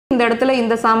இந்த இடத்துல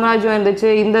இந்த சாம்ராஜ்யம் இருந்துச்சு,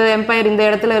 இந்த எம்பையர் இந்த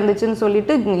இடத்துல இருந்துச்சுன்னு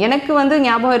சொல்லிட்டு எனக்கு வந்து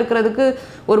ஞாபகம் இருக்கிறதுக்கு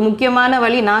ஒரு முக்கியமான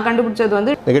வழி நான் கண்டுபிடிச்சது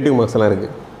வந்து நெகட்டிவ் மார்க்ஸ் எல்லாம்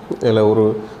இருக்குது. இதில்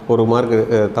ஒரு மார்க்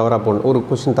தவறாக பண்ண ஒரு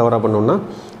கொஸ்டின் தவறாக பண்ணோம்னா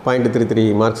 0.33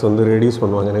 மார்க்ஸ் வந்து ரெடியூஸ்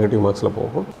பண்ணுவாங்க, நெகட்டிவ் மார்க்ஸில்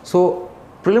போகும். ஸோ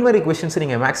ப்ரிலிமினரி கொஷின்ஸ்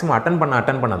நீங்கள் மேக்ஸிமம்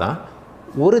அட்டன் பண்ணதான்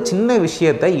ஒரு சின்ன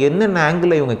விஷயத்தை என்னென்ன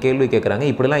ஆங்கிளில் இவங்க கேள்வி கேட்குறாங்க,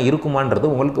 இப்படிலாம் இருக்குமான்றது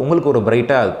உங்களுக்கு ஒரு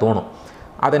பிரைட்டாக தோணும்.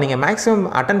 அதை நீங்கள் மேக்ஸிமம்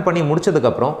அட்டன் பண்ணி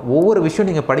முடிச்சதுக்கப்புறம் ஒவ்வொரு விஷயம்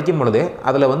நீங்கள் படிக்கும் பொழுதே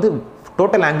அதில் வந்து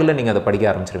டோட்டல் ஆங்கிளில் நீங்கள் அதை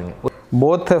படிக்க ஆரம்பிச்சிருவீங்க.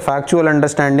 Both factual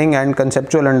understanding and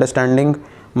conceptual understanding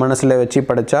மனசில் வச்சு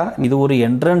படித்தா இது ஒரு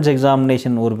என்ட்ரன்ஸ்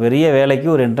எக்ஸாமினேஷன், ஒரு பெரிய வேலைக்கு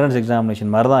ஒரு என்ட்ரன்ஸ் எக்ஸாமினேஷன்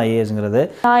மாதிரி தான் ஐஏஎஸ்ங்கிறது.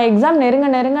 நான் எக்ஸாம்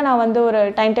நெருங்க நான் வந்து ஒரு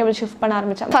டைம் டேபிள் ஷிஃப்ட் பண்ண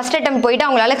ஆரம்பித்தேன். ஃபர்ஸ்ட் அட்டெம்ப்ட் போயிட்டு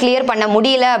அவங்களால கிளியர் பண்ண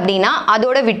முடியல அப்படின்னா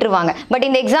அதோட விட்டுருவாங்க. பட்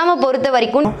இந்த எக்ஸாமை பொறுத்த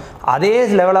வரைக்கும் அதே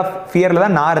லெவல் ஆஃப் ஃபியரில்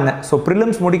தான் நான் இருந்தேன். ஸோ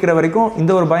ப்ரிலிம்ஸ் முடிக்கிற வரைக்கும்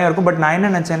இந்த ஒரு பயம் இருக்கும். பட் நான்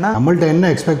என்ன நினச்சேன்னா, நம்மள்ட்ட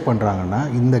என்ன எக்ஸ்பெக்ட் பண்ணுறாங்கன்னா,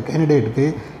 இந்த கேண்டிடேட்டுக்கு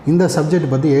இந்த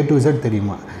சப்ஜெக்ட் பற்றி A to Z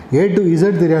தெரியுமா, A to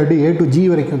Z தெரியாட்டி A to G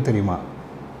வரைக்கும் தெரியுமா,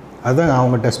 அதான்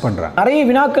அவங்க டெஸ்ட் பண்ணுறாங்க. நிறைய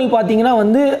வினாக்கள் பார்த்தீங்கன்னா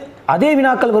வந்து அதே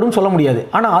வினாக்கள் வரும்னு சொல்ல முடியாது,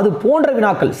 ஆனால் அது போன்ற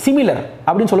வினாக்கள் சிமிலர்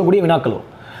அப்படின்னு சொல்லக்கூடிய வினாக்கள்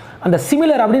வரும். அந்த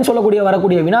சிமிலர் அப்படின்னு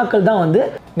வரக்கூடிய வினாக்கள் தான் வந்து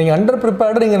நீங்கள் அண்டர்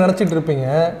ப்ரிப்பேர்டு நீங்கள் நினச்சிட்டு இருப்பீங்க.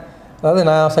 அதாவது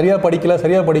நான் சரியாக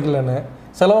படிக்கலன்னு.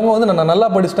 சிலவங்க வந்து நான் நல்லா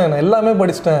படிச்சிட்டேன், நான் எல்லாமே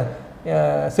படிச்சிட்டேன்,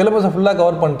 சிலபஸை ஃபுல்லாக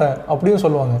கவர் பண்ணிட்டேன் அப்படின்னு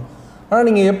சொல்லுவாங்க. ஆனால்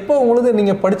நீங்கள் எப்போ உங்களுக்கு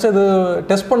நீங்கள் படித்தது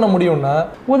டெஸ்ட் பண்ண முடியும்னா,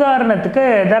 உதாரணத்துக்கு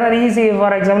there are easy.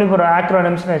 For example இப்போ ஒரு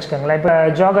ஆக்ரோனிம்ஸ்னு வச்சுக்கோங்களேன். இப்போ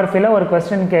ஜியோகிரஃபியில் ஒரு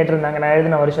கொஸ்டின் கேட்டிருந்தாங்க நான்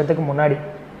எழுதின வருஷத்துக்கு முன்னாடி.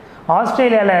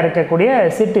 ஆஸ்திரேலியாவில் இருக்கக்கூடிய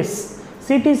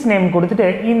சிட்டிஸ் நேம் கொடுத்துட்டு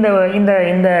இந்த இந்த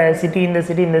இந்த சிட்டி இந்த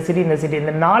சிட்டி இந்த சிட்டி இந்த சிட்டி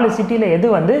இந்த 4 சிட்டியில் எது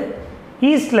வந்து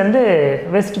ஈஸ்ட்லேருந்து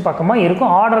வெஸ்ட் பக்கமாக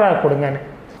இருக்கும், ஆர்டராக கொடுங்கன்னு.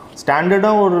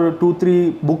 ஸ்டாண்டர்டாக ஒரு 2-3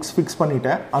 புக்ஸ் ஃபிக்ஸ்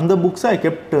பண்ணிட்டேன். அந்த புக்ஸை ஐ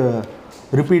கெப்ட்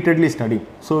ரிப்பீட்டட்லி ஸ்டடி.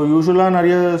 ஸோ யூஸ்வலாக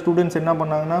நிறைய ஸ்டூடெண்ட்ஸ் என்ன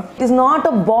பண்ணாங்கன்னா, it's not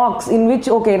a box in which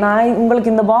okay நான்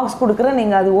உங்களுக்கு இந்த பாக்ஸ் கொடுக்குறேன்,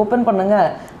 நீங்கள் அது ஓப்பன் பண்ணுங்கள்,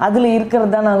 அதில்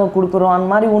இருக்கிறது தான் நாங்கள் கொடுக்குறோம், அந்த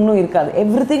மாதிரி ஒன்றும் இருக்காது.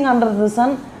 Everything under the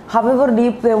Sun, however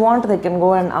deep they want, they can go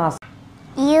and ask.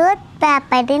 Youth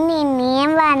பேப்பரின்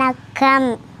இனியம் வணக்கம்.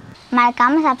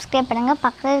 மறக்காமல் சப்ஸ்கிரைப் பண்ணுங்கள்,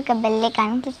 பக்கத்தில் இருக்க பெல்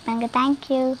ஐகானை கிளிக் பண்ணுங்கள்.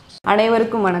 தேங்க்யூ.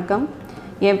 அனைவருக்கும் வணக்கம்.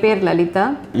 என் பேர் லலிதா.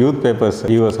 யூத் பேப்பர்ஸ்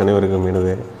வியூவர்ஸ் அனைவருக்கும்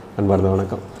எனது அன்பார்ந்த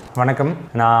வணக்கம். வணக்கம்,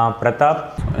 நான் பிரதாப்.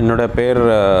 என்னோட பேர்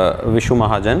விஷு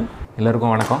மகாஜன்.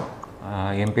 எல்லோருக்கும் வணக்கம்.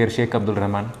 என் பேர் ஷேக் அப்துல்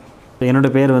ரஹ்மான். என்னோட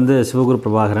பேர் வந்து சிவகுரு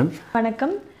பிரபாகரன்.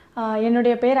 வணக்கம்,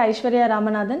 என்னுடைய பேர் ஐஸ்வர்யா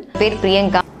ராமநாதன். பேர்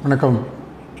பிரியங்கா. வணக்கம்,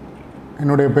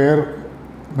 என்னுடைய பெயர்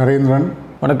நரேந்திரன்.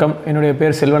 வணக்கம், என்னுடைய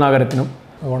பேர் செல்வநாகரத்னம்.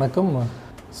 வணக்கம்,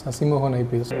 சசிமோகன்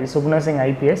IPS. சுப்னர் சிங்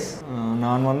IPS.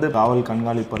 நான் வந்து காவல்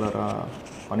கண்காணிப்பாளராக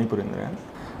பணிபுரிந்தேன்.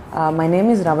 My name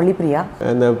is Ravali Priya.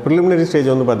 இந்த ப்ரிலிமினரி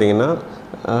ஸ்டேஜ் வந்து பார்த்திங்கன்னா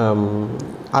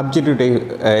ஆப்ஜெக்டிவ்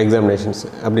எக்ஸாமினேஷன்ஸ்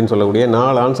அப்படின்னு சொல்லக்கூடிய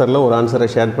 4 ஆன்சரில் ஒரு ஆன்சரை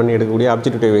ஷேர் பண்ணி எடுக்கக்கூடிய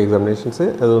ஆப்ஜெக்டிவ் எக்ஸாமினேஷன்ஸு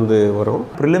அது வந்து வரும்.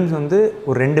 ப்ரிலிம்ஸ் வந்து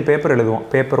ஒரு 2 பேப்பர் எழுதுவோம்,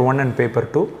 பேப்பர் 1 அண்ட் பேப்பர்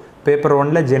 2. பேப்பர்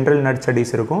 1ல் ஜென்ரல் நட்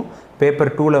ஸ்டடீஸ் இருக்கும்,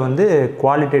 பேப்பர் 2ல் வந்து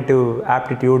குவாலிட்டேட்டிவ்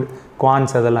ஆப்டிடியூட்,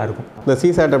 குவான்ஸ் அதெல்லாம் இருக்கும். இந்த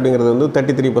CSAT அப்படிங்கிறது வந்து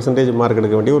 33% மார்க்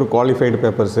எடுக்க வேண்டிய ஒரு குவாலிஃபைடு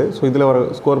பேப்பர்ஸு. ஸோ இதில் வர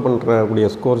ஸ்கோர் பண்ணுறக்கூடிய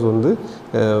ஸ்கோர்ஸ் வந்து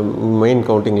மெயின்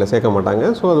கவுண்டிங்கில் சேர்க்க மாட்டாங்க.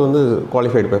 ஸோ அது வந்து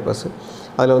குவாலிஃபைடு பேப்பர்ஸு.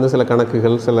 அதில் வந்து சில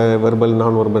கணக்குகள், சில வெர்பல்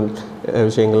நான் வெர்பல்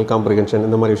விஷயங்கள், காம்ப்ரிஹென்ஷன்,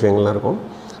 இந்த மாதிரி விஷயங்கள்லாம் இருக்கும்.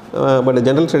 பட்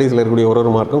ஜென்ரல் ஸ்டடீஸில் இருக்கக்கூடிய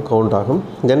ஒரு மார்க்கும் கவுண்ட் ஆகும்.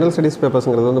 ஜென்ரல் ஸ்டடீஸ்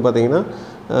பேப்பர்ஸுங்கிறது வந்து பார்த்திங்கன்னா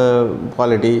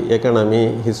பாலிட்டி, எக்கனாமி,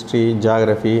 ஹிஸ்ட்ரி,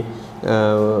 ஜியாகிரஃபி,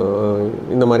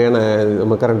 இந்த மாதிரியான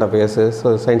நம்ம current affairs,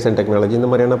 science and technology, இந்த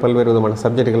மாதிரியான பல்வேறு விதமான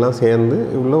சப்ஜெக்டுகள்லாம் சேர்ந்து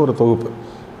உள்ள ஒரு தொகுப்பு.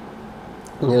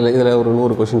 இதில் ஒரு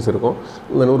 100 கொஷின்ஸ் இருக்கும்.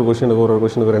 இந்த 100 கொஷினுக்கு ஒரு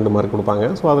கொஷினுக்கு 2 மார்க் கொடுப்பாங்க.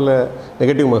 ஸோ அதில்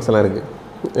நெகட்டிவ் மார்க்ஸ் எல்லாம் இருக்குது.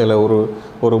 இதில்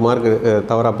ஒரு மார்க்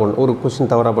ஒரு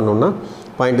கொஷின் தவறாக பண்ணோம்னா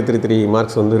 0.33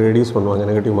 மார்க்ஸ் வந்து ரெடியூஸ் பண்ணுவாங்க,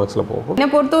 நெகட்டிவ் மார்க்ஸில் போகும். என்னை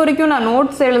பொறுத்த வரைக்கும் நான்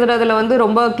நோட்ஸ் எழுதுறதுல வந்து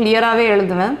ரொம்ப கிளியராகவே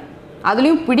எழுதுவேன்.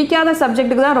 அதுலேயும் பிடிக்காத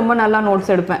சப்ஜெக்ட்டுக்கு தான் ரொம்ப நல்லா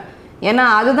நோட்ஸ் எடுப்பேன். ஏன்னா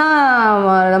அதுதான்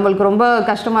நம்மளுக்கு ரொம்ப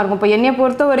கஷ்டமாக இருக்கும். இப்போ என்னை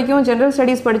பொறுத்த வரைக்கும் ஜென்ரல்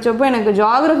ஸ்டடீஸ் படித்தப்போ எனக்கு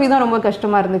ஜியாகிரஃபி தான் ரொம்ப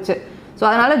கஷ்டமாக இருந்துச்சு. ஸோ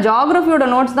அதனால் ஜியாகிரஃபியோட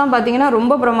நோட்ஸ் தான் பார்த்திங்கன்னா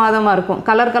ரொம்ப பிரமாதமாக இருக்கும்.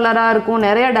 கலராக இருக்கும்,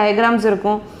 நிறைய டயக்ராம்ஸ்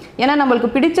இருக்கும். ஏன்னா நம்மளுக்கு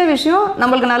பிடிச்ச விஷயம்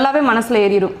நம்மளுக்கு நல்லாவே மனசில்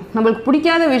ஏறிடும். நம்மளுக்கு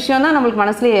பிடிக்காத விஷயம் தான் நம்மளுக்கு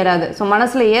மனசில் ஏறாது. ஸோ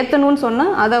மனசில் ஏற்றணும்னு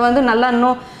சொன்னால் அதை வந்து நல்லா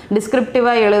இன்னும்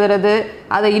டிஸ்கிரிப்டிவாக எழுதுறது,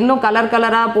 அதை இன்னும்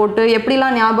கலராக போட்டு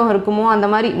எப்படிலாம் ஞாபகம் இருக்குமோ அந்த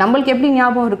மாதிரி நம்மளுக்கு எப்படி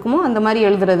ஞாபகம் இருக்குமோ அந்த மாதிரி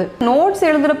எழுதுறது. நோட்ஸ்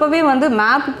எழுதுகிறப்பவே வந்து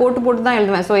மேப் போட்டு தான்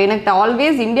எழுதுவேன். ஸோ எனக்கு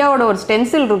ஆல்வேஸ் இந்தியாவோட ஒரு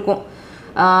ஸ்டென்சில் இருக்கும்.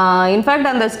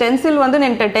 இன்ஃபேக்ட் அந்த ஸ்டென்சில் வந்து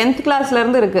என்கிட்ட 10th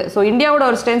கிளாஸ்லேருந்து இருக்குது. ஸோ இந்தியாவோட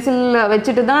ஒரு ஸ்டென்சில்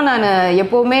வச்சுட்டு தான் நான்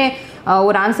எப்போவுமே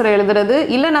ஒரு ஆன்சரை எழுதுறது.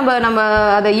 இல்லை நம்ம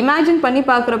அதை இமேஜின் பண்ணி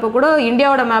பார்க்குறப்ப கூட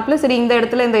இந்தியாவோட மேப்பில் சரி இந்த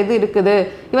இடத்துல இந்த இது இருக்குது.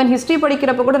 ஈவன் ஹிஸ்ட்ரி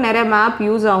படிக்கிறப்ப கூட நிறைய மேப்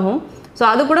யூஸ் ஆகும். ஸோ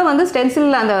அது கூட வந்து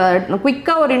ஸ்டென்சில் அந்த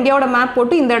குயிக்காக ஒரு இந்தியாவோட மேப்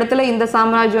போட்டு இந்த இடத்துல இந்த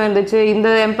சாம்ராஜ்யம் இருந்துச்சு, இந்த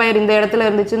எம்பையர் இந்த இடத்துல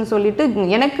இருந்துச்சுன்னு சொல்லிட்டு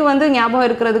எனக்கு வந்து ஞாபகம்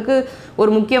இருக்கிறதுக்கு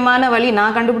ஒரு முக்கியமான வழி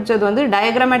நான் கண்டுபிடிச்சது வந்து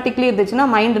டயக்ராமேட்டிக்லி இருந்துச்சுன்னா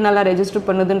மைண்டு நல்லா ரெஜிஸ்டர்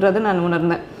பண்ணுதுன்றது நான்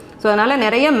உணர்ந்தேன். ஸோ அதனால்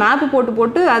நிறைய மேப்பு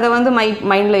போட்டு அதை வந்து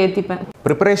மைண்டில் ஏற்றிப்பேன்.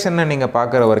 ப்ரிப்பரேஷனை நீங்கள்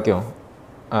பார்க்குற வரைக்கும்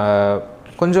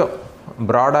கொஞ்சம்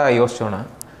ப்ராடாக யோசிச்சோன்னா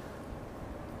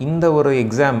இந்த ஒரு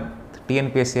எக்ஸாம்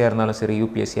டிஎன்பிஎஸ்சியாக இருந்தாலும் சரி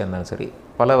யூபிஎஸ்சியாக இருந்தாலும் சரி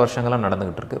பல வருஷங்களாக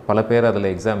நடந்துக்கிட்டு இருக்குது. பல பேர் அதில்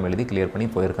எக்ஸாம் எழுதி கிளியர் பண்ணி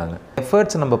போயிருக்காங்க.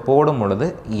 எஃபர்ட்ஸ் நம்ம போடும் பொழுது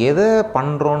எதை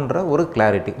பண்ணுறோன்ற ஒரு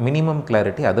கிளாரிட்டி, மினிமம்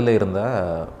கிளாரிட்டி அதில்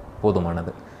இருந்தால்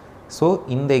போதுமானது. ஸோ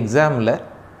இந்த எக்ஸாமில்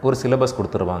ஒரு சிலபஸ்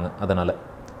கொடுத்துருவாங்க. அதனால்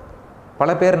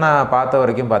பல பேர் நான் பார்த்த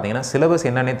வரைக்கும் பார்த்தீங்கன்னா சிலபஸ்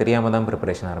என்னன்னே தெரியாமல் தான்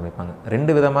ப்ரிப்பரேஷன் ஆரம்பிப்பாங்க.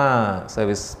 2 விதமாக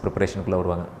சர்வீஸ் ப்ரிப்பரேஷனுக்குள்ளே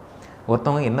வருவாங்க.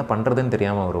 ஒருத்தவங்க என்ன பண்ணுறதுன்னு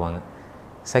தெரியாமல் வருவாங்க.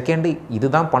 செகண்டு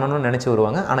இதுதான் பண்ணணும்னு நினச்சி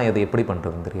வருவாங்க, ஆனால் அது எப்படி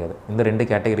பண்ணுறதுன்னு தெரியாது. இந்த 2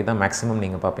 கேட்டகரி தான் மேக்ஸிமம்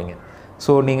நீங்கள் பார்ப்பீங்க.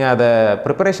 ஸோ நீங்கள் அதை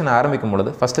ப்ரிப்பரேஷன் ஆரம்பிக்கும்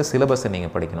பொழுது ஃபஸ்ட்டு சிலபஸை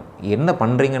நீங்கள் படிக்கணும். என்ன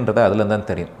பண்ணுறீங்கன்றதை அதில் தான்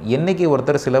தெரியும். என்றைக்கு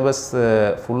ஒருத்தர் சிலபஸ்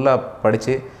ஃபுல்லாக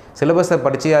படித்து சிலபஸை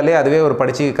படித்தாலே அதுவே ஒரு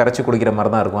படித்து கரைச்சி குடிக்கிற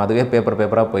மாதிரி தான் இருக்கும். அதுவே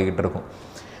பேப்பராக போய்கிட்டு இருக்கும்.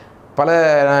 பல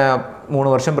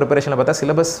 3 வருஷம் ப்ரிப்பரேஷனில் பார்த்தா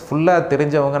சிலபஸ் ஃபுல்லாக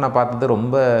தெரிஞ்சவங்க நான் பார்த்தது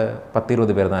ரொம்ப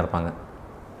 10-20 பேர் தான் இருப்பாங்க.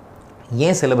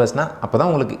 ஏன் சிலபஸ்னால் அப்போ தான்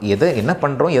உங்களுக்கு என்ன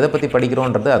பண்ணுறோம், எதை பற்றி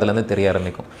படிக்கிறோன்றது அதுலேருந்து தெரிய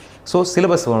ஆரம்பிக்கும். ஸோ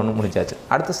சிலபஸ் ஒன்று முடிஞ்சாச்சு.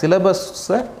 அடுத்து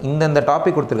சிலபஸை இந்த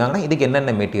டாபிக் கொடுத்துருக்காங்கன்னா இதுக்கு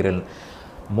என்னென்ன மெட்டீரியல்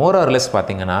மோர் ஆர் லெஸ்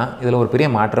பார்த்தீங்கன்னா இதில் ஒரு பெரிய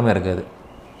மாற்றமே இருக்காது.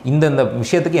 இந்த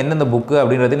விஷயத்துக்கு எந்தெந்த புக்கு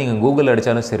அப்படின்றது நீங்கள் கூகுளில்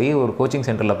அடித்தாலும் சரி, ஒரு கோச்சிங்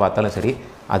சென்டரில் பார்த்தாலும் சரி,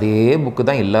 அதே புக்கு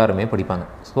தான் எல்லாருமே படிப்பாங்க.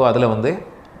 ஸோ அதில் வந்து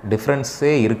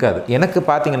டிஃப்ரென்ஸே இருக்காது. எனக்கு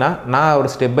பார்த்தீங்கன்னா நான்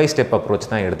ஒரு ஸ்டெப் பை ஸ்டெப் அப்ரோச்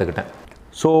தான் எடுத்துக்கிட்டேன்.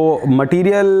 ஸோ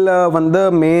மெட்டீரியல் வந்து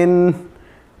மெயின்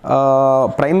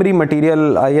ப்ரைமரி மெட்டீரியல்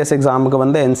ஐஏஎஸ் எக்ஸாமுக்கு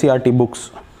வந்து என்சிஆர்டி புக்ஸ்.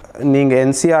 நீங்கள்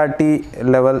என்சிஆர்டி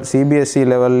லெவல் சிபிஎஸ்சி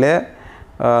லெவல்லே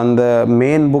அந்த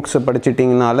மெயின் புக்ஸ்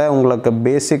படிச்சிட்டிங்கனால உங்களுக்கு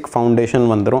பேசிக் ஃபவுண்டேஷன்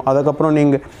வந்துடும். அதுக்கப்புறம்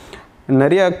நீங்கள்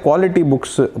நிறைய குவாலிட்டி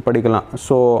புக்ஸ் படிக்கலாம்.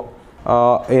 ஸோ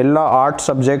எல்லா art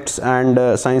subjects and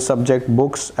science subject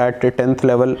books at 10th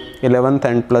level 11th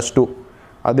and +2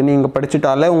 அது நீங்கள்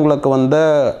படிச்சுட்டாலே உங்களுக்கு வந்து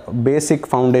பேசிக்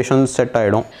ஃபவுண்டேஷன் செட்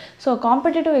ஆகிடும். ஸோ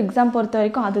காம்படிட்டிவ் எக்ஸாம் பொறுத்த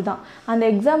வரைக்கும் அதுதான், அந்த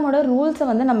எக்ஸாமோட ரூல்ஸை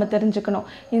வந்து நம்ம தெரிஞ்சுக்கணும்.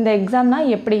 இந்த எக்ஸாம்னால்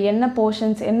எப்படி, என்ன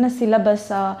போர்ஷன்ஸ், என்ன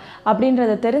சிலபஸ்ஸா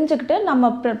அப்படின்றத தெரிஞ்சுக்கிட்டு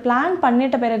நம்ம பிளான்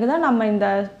பண்ணிட்ட பிறகு தான் நம்ம இந்த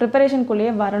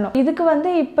ப்ரிப்பரேஷனுக்குள்ளேயே வரணும். இதுக்கு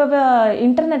வந்து இப்போ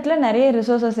இன்டர்நெட்டில் நிறைய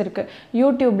ரிசோர்ஸஸ் இருக்குது.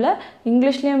 யூடியூப்பில்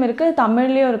இங்கிலீஷ்லேயும் இருக்குது,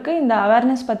 தமிழ்லேயும் இருக்குது. இந்த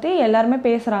அவேர்னஸ் பற்றி எல்லாருமே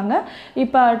பேசுகிறாங்க.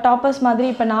 இப்போ டாப்பர்ஸ் மாதிரி,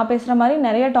 இப்போ நான் பேசுகிற மாதிரி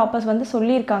நிறைய டாப்பர்ஸ் வந்து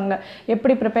சொல்லியிருக்காங்க எப்படி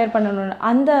ப்ரிப்பேர் பண்ணணும்னு.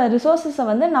 அந்த ரிசோர்ஸஸை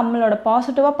வந்து நம்மளோட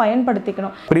பாசிட்டிவாக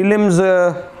பயன்படுத்திக்கணும். ப்ரிலிம்ஸ்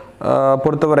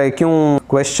பொறுத்த வரைக்கும்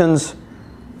கொஸ்டின்ஸ்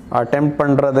அட்டெம்ப்ட்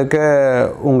பண்ணுறதுக்கு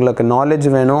உங்களுக்கு நாலேஜ்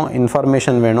வேணும்,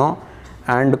 இன்ஃபர்மேஷன் வேணும்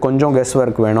அண்ட் கொஞ்சம் கெஸ்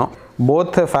ஒர்க் வேணும்.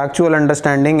 Both factual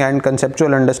understanding and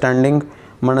conceptual understanding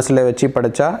மனசில் வச்சு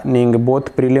படித்தா நீங்கள் போத்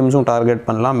ப்ரிலிம்ஸும் டார்கெட்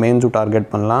பண்ணலாம், மெயின்ஸும் டார்கெட்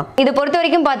பண்ணலாம். இது பொறுத்த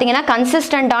வரைக்கும் பார்த்தீங்கன்னா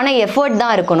கன்சிஸ்டண்ட்டான எஃபர்ட்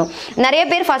தான் இருக்கணும். நிறைய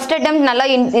பேர் ஃபஸ்ட் அட்டெம்ப்ட் நல்லா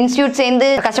இன்ஸ்டியூட் சேர்ந்து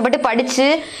கஷ்டப்பட்டு படித்து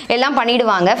எல்லாம்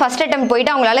பண்ணிடுவாங்க. ஃபஸ்ட் அட்டெம்ப்ட்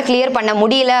போயிட்டு அவங்களால கிளியர் பண்ண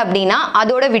முடியல அப்படின்னா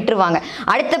அதோட விட்டுருவாங்க.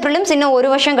 அடுத்த ப்ரிலிம்ஸ் இன்னும் 1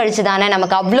 வருஷம் கழிச்சு தானே,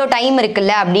 நமக்கு அவ்வளோ டைம்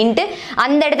இருக்குல்ல அப்படின்ட்டு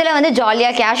அந்த இடத்துல வந்து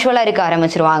ஜாலியாக கேஷுவலாக இருக்க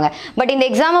ஆரம்பிச்சிருவாங்க. பட் இந்த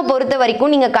எக்ஸாமை பொறுத்த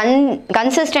வரைக்கும் நீங்கள்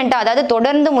கன்சிஸ்டண்ட்டாக, அதாவது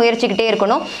தொடர்ந்து முயற்சிக்கிட்டே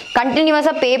இருக்கணும்.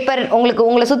 கண்டினியூஸாக பேப்பர்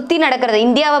உங்களை சுற்றி நடக்கிறது,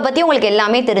 இந்தியாவை பற்றி உங்களுக்கு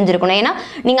எல்லாமே தெரிஞ்சிருக்கணும். ஏன்னா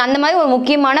நீங்கள் அந்த மாதிரி ஒரு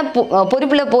முக்கியமான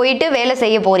பொறுப்பில் போயிட்டு வேலை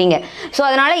செய்ய போகிறீங்க. ஸோ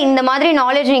அதனால் இந்த மாதிரி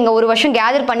நாலேஜ் நீங்கள் 1 வருஷம்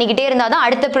கேதர் பண்ணிக்கிட்டே இருந்தால் தான்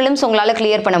அடுத்த ப்ரிலிம்ஸ் உங்களால்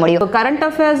கிளியர் பண்ண முடியும். கரண்ட்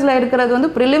அஃபேர்ஸில் இருக்கிறது வந்து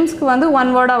ப்ரிலிம்ஸ்க்கு வந்து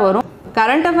 1 வேர்டாக வரும்.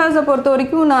 கரண்ட் அஃபேர்ஸை பொறுத்த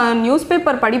வரைக்கும் நான் நியூஸ்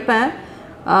பேப்பர் படிப்பேன்.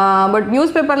 பட்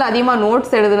நியூஸ் பேப்பரில் அதிகமாக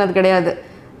நோட்ஸ் எழுதுனது கிடையாது.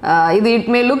 இது it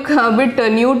may look bit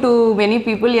new to many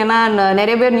people. ஏன்னா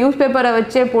நிறைய பேர் நியூஸ் பேப்பரை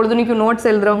வச்சே பொழுதுனிக்கும் நோட்ஸ்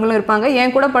எழுதுறவங்களும் இருப்பாங்க.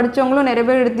 என் கூட படித்தவங்களும் நிறைய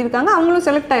பேர் எடுத்திருக்காங்க, அவங்களும்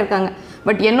செலக்ட் ஆகிருக்காங்க.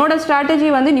 பட் என்னோட ஸ்ட்ராட்டஜி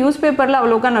வந்து நியூஸ் பேப்பரில்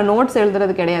அவ்வளோக்கா நான் நோட்ஸ்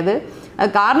எழுதுறது கிடையாது. அது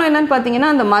காரணம் என்னன்னு பார்த்தீங்கன்னா,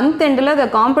 அந்த மந்த் எண்டில் அந்த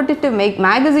காம்படிட்டிவ்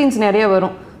மேகசின்ஸ் நிறைய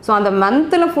வரும். ஸோ அந்த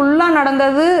மந்தில் ஃபுல்லாக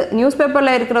நடந்தது நியூஸ்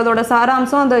பேப்பரில் இருக்கிறதோட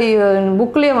சாராம்சம் அந்த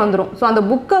புக்லேயே வந்துடும். ஸோ அந்த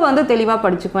புக்கை வந்து தெளிவாக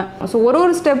படிச்சுக்குவேன். ஸோ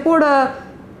ஒரு ஸ்டெப்போட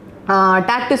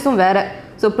டாக்டிஸும் வேறு.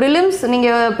 ஸோ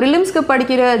நீங்கள் ப்ரிலிம்ஸ்க்கு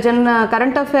படிக்கிற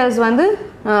கரண்ட் அஃபேர்ஸ் வந்து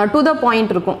டு த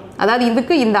பாயிண்ட் இருக்கும். அதாவது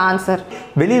இதுக்கு இந்த ஆன்சர்.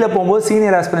 வெளியில் போகும்போது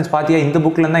சீனியர் ஆஸ்பிரன்ஸ் பார்த்தியா இந்த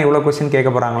புக்கில் தான் எவ்வளோ கொஸ்டின் கேட்க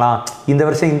போகிறாங்களா, இந்த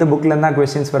வருஷம் இந்த புக்கில் தான்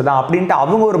கொஸ்டின்ஸ் வருதா அப்படின்ட்டு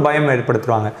அவங்க ஒரு பயம்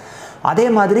ஏற்படுத்துவாங்க. அதே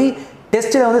மாதிரி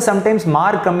டெஸ்ட்டில் வந்து சம்டைம்ஸ்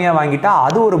மார்க் கம்மியாக வாங்கிட்டா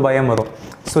அது ஒரு பயம் வரும்.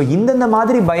 ஸோ இந்தந்த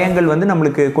மாதிரி பயங்கள் வந்து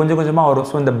நம்மளுக்கு கொஞ்சம் கொஞ்சமாக வரும்.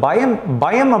 ஸோ இந்த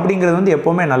பயம் அப்படிங்கிறது வந்து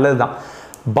எப்போவுமே நல்லது தான்.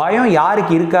 பயம்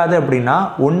யாருக்கு இருக்காது அப்படின்னா,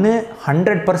 ஒன்று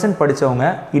 100% படித்தவங்க,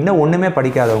 இன்னும் ஒன்றுமே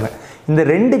படிக்காதவங்க. இந்த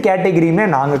 2 கேட்டகரியுமே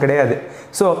நாங்கள் கிடையாது.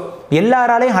 ஸோ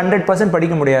எல்லாராலையும் 100%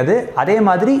 படிக்க முடியாது, அதே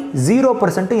மாதிரி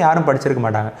 0% யாரும் படிச்சிருக்க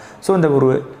மாட்டாங்க. ஸோ இந்த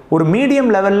ஒரு மீடியம்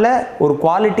லெவலில் ஒரு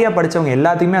குவாலிட்டியாக படித்தவங்க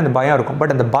எல்லாத்துக்குமே அந்த பயம் இருக்கும்.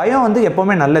 பட் அந்த பயம் வந்து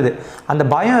எப்போவுமே நல்லது. அந்த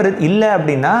பயம் இல்லை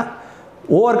அப்படின்னா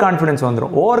ஓவர் கான்ஃபிடென்ஸ்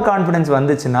வந்துடும். ஓவர் கான்ஃபிடென்ஸ்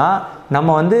வந்துச்சுன்னா நம்ம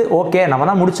வந்து ஓகே நம்ம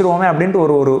தான் முடிச்சிருவோமே அப்படின்ட்டு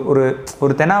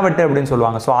ஒரு தெனாவட்டு அப்படின்னு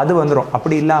சொல்லுவாங்க. ஸோ அது வந்துடும்.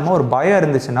 அப்படி இல்லாமல் ஒரு பயம்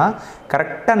இருந்துச்சுன்னா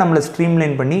கரெக்டாக நம்மளை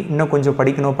ஸ்ட்ரீம்லைன் பண்ணி இன்னும் கொஞ்சம்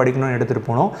படிக்கணும்னு எடுத்துகிட்டு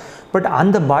போகணும். பட்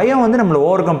அந்த பயம் வந்து நம்மளை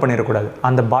ஓவர் கம் பண்ணிடக்கூடாது.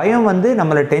 அந்த பயம் வந்து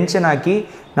நம்மளை டென்ஷன் ஆக்கி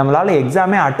நம்மளால்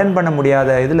எக்ஸாமே அட்டன் பண்ண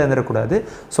முடியாத இதில் இருந்துடக்கூடாது.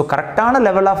 ஸோ கரெக்டான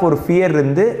லெவல் ஆஃப் ஒரு ஃபியர்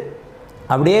இருந்து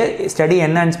அப்படியே ஸ்டடி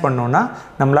என்ஹான்ஸ் பண்ணோன்னா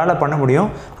நம்மளால் பண்ண முடியும்.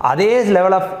 அதே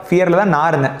லெவல் ஆஃப் ஃபியரில் தான் நான்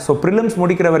இருந்தேன். ஸோ ப்ரிலிம்ஸ்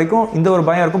முடிக்கிற வரைக்கும் இந்த ஒரு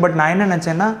பயம் இருக்கும். பட் நான் என்ன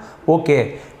நினச்சேன்னா ஓகே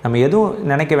நம்ம எதுவும்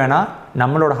நினைக்க வேணாம்,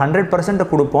 நம்மளோட 100%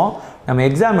 கொடுப்போம், நம்ம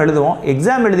எக்ஸாம் எழுதுவோம்,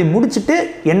 எக்ஸாம் எழுதி முடிச்சுட்டு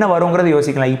என்ன வருங்கிறத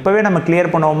யோசிக்கலாம். இப்போவே நம்ம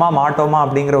கிளியர் பண்ணுவோமா மாட்டோமா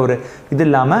அப்படிங்கிற ஒரு இது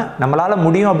இல்லாமல் நம்மளால்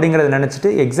முடியும் அப்படிங்கிறத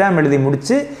நினச்சிட்டு எக்ஸாம் எழுதி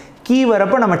முடித்து கீ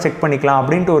வரப்போ நம்ம செக் பண்ணிக்கலாம்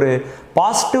அப்படின்ட்டு ஒரு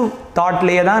பாசிட்டிவ்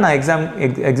தாட்லேயே தான் நான்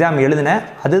எக்ஸாம் எழுதினேன்.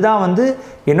 அதுதான் வந்து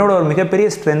என்னோட ஒரு மிகப்பெரிய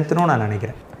ஸ்ட்ரென்த்னும் நான்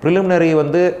நினைக்கிறேன். ப்ரிலிமினரி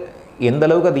வந்து எந்த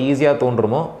அளவுக்கு அது ஈஸியாக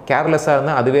தோன்றுமோ கேர்லெஸ்ஸாக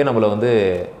இருந்தால் அதுவே நம்மளை வந்து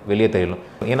வெளியே தள்ளிடும்.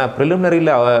 ஏன்னா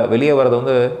ப்ரிலிமினரியில் வெளியே வர்றது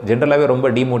வந்து ஜென்ரலாகவே ரொம்ப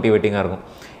டீமோட்டிவேட்டிங்காக இருக்கும்.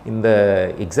 இந்த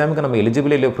எக்ஸாமுக்கு நம்ம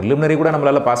எலிஜிபிள் இல்லையோ, ப்ரிலிமினரி கூட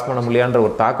நம்மளால் பாஸ் பண்ண முடியான்ற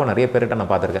ஒரு தாக்கம் நிறைய பேர்கிட்ட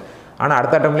நான் பார்த்துருக்கேன். ஆனால்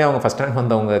அடுத்த அட்டம்லேயே அவங்க ஃபஸ்ட் ரேங்க்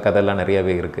வந்தவங்க கதையெல்லாம்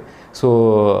நிறையவே இருக்குது. ஸோ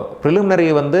ப்ரிலிமினரி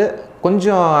வந்து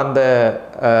கொஞ்சம் அந்த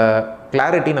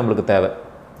கிளாரிட்டி நம்மளுக்கு தேவை.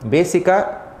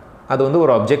 பேசிக்காக அது வந்து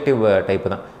ஒரு அப்ஜெக்டிவ்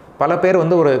டைப்பு தான். பல பேர்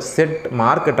வந்து ஒரு செட்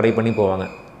மார்க்கை ட்ரை பண்ணி போவாங்க.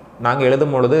 நாங்கள்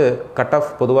எழுதும் பொழுது கட் ஆஃப்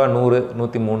பொதுவாக 100,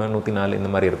 103, 104 இந்த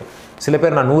மாதிரி இருக்கும். சில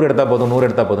பேர் நான் 100 எடுத்தால் போதும் 100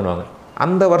 எடுத்தால் போதுன்னுவாங்க.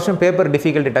 அந்த வருஷம் பேப்பர்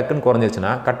டிஃபிகல்ட்டி டக்குன்னு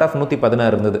குறைஞ்சிச்சுன்னா கட் ஆஃப் 116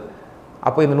 இருந்தது.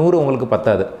 அப்போ இந்த 100 உங்களுக்கு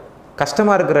பத்தாது.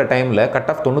 கஷ்டமாக இருக்கிற டைமில்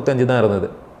கட் ஆஃப் 95 தான் இருந்தது.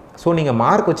 ஸோ நீங்கள்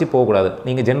மார்க் வச்சு போகக்கூடாது.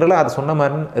 நீங்கள் ஜென்ரலாக அதை சொன்ன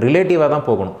மாதிரி ரிலேட்டிவாக தான்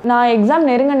போகணும். நான் எக்ஸாம்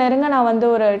நெருங்க நான் வந்து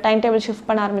ஒரு டைம் டேபிள் ஷிஃப்ட்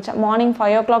பண்ண ஆரம்பித்தேன். மார்னிங்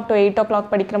 5 o'clock to 8 o'clock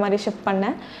படிக்கிற மாதிரி ஷிஃப்ட்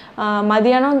பண்ணேன்.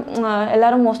 மதியானம்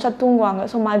எல்லோரும் மோஸ்ட்டாக தூங்குவாங்க.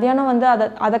 ஸோ மதியானம் வந்து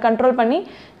அதை கண்ட்ரோல் பண்ணி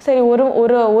சரி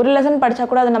ஒரு லெசன் படித்தா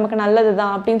கூட அது நமக்கு நல்லது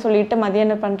தான் அப்படின்னு சொல்லிட்டு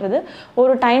மதியானம் பண்ணுறது.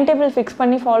 ஒரு டைம் டேபிள் ஃபிக்ஸ்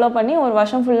பண்ணி ஃபாலோ பண்ணி ஒரு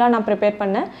வருஷம் ஃபுல்லாக நான் ப்ரிப்பேர்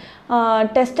பண்ணேன்.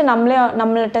 டெஸ்ட்டு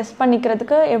நம்மளை டெஸ்ட்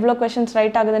பண்ணிக்கிறதுக்கு எவ்வளோ கொஷின்ஸ்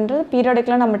ரைட் ஆகுதுன்றது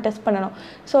பீரியடிக்கலாக நம்ம டெஸ்ட் பண்ணணும்.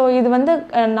 ஸோ இது வந்து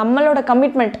நம்மளோட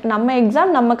கமிட்மெண்ட், நம்ம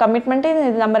எக்ஸாம் நம்ம கமிட்மெண்ட்டே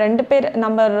இது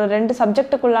நம்ம 2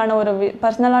 சப்ஜெக்ட்டுக்குள்ளான ஒரு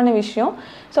பர்சனலான விஷயம்.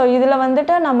 ஸோ இதில்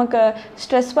வந்துட்டு நமக்கு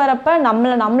ஸ்ட்ரெஸ் வரப்போ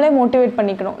நம்மளே மோட்டிவேட்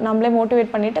பண்ணிக்கணும். நம்மளே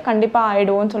மோட்டிவேட் பண்ணிவிட்டு கண்டிப்பாக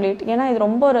ஆகிடுவோம்னு சொல்லிட்டு. ஏன்னா இது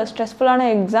ரொம்ப ஒரு ஸ்ட்ரெஸ்ஃபுல்லான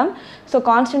எக்ஸாம். ஸோ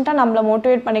கான்ஸ்டண்ட்டாக நம்மளை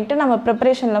மோட்டிவேட் பண்ணிக்கிட்டு நம்ம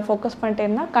ப்ரிப்பரேஷனில் ஃபோக்கஸ் பண்ணிட்டே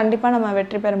இருந்தால் கண்டிப்பாக நம்ம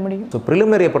வெற்றி பெற முடியும். ஸோ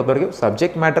ப்ரிலிமினரியை பொறுத்த வரைக்கும்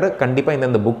சப்ஜெக்ட் மேட்டர் கண்டிப்பாக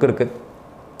இந்த புக் இருக்குது.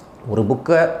 ஒரு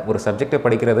புக்கை ஒரு சப்ஜெக்டை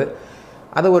படிக்கிறது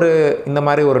அது இந்த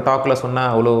மாதிரி ஒரு டாக்கில் சொன்னால்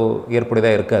அவ்வளோ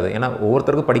ஏற்புடையதாக இருக்காது. ஏன்னா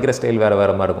ஒவ்வொருத்தருக்கும் படிக்கிற ஸ்டைல் வேறு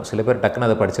மாதிரி இருக்கும். சில பேர் டக்குன்னு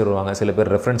அதை படிச்சிருவாங்க, சில பேர்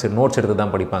ரெஃபரன்ஸ் நோட்ஸ் எடுத்து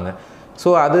தான் படிப்பாங்க.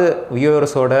 ஸோ அது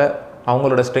வியூவர்ஸோட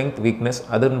அவங்களோட ஸ்ட்ரென்த் வீக்னஸ்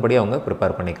அதன்படி அவங்க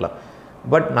ப்ரிப்பேர் பண்ணிக்கலாம்.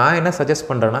 பட் நான் என்ன சஜஸ்ட்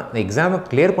பண்ணுறேன்னா இந்த எக்ஸாமை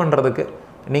கிளியர் பண்ணுறதுக்கு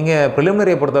நீங்கள்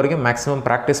ப்ரிலிமினரியை பொறுத்த வரைக்கும் மேக்ஸிமம்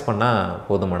ப்ராக்டிஸ் பண்ணால்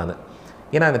போதுமானது.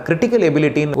 ஏன்னா அந்த கிரிட்டிக்கல்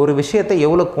எபிலிட்டின்னு ஒரு விஷயத்தை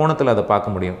எவ்வளோ கோணத்தில் அதை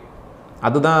பார்க்க முடியும்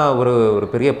அதுதான் ஒரு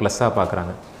பெரிய ப்ளஸ்ஸாக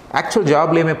பார்க்குறாங்க. ஆக்சுவல்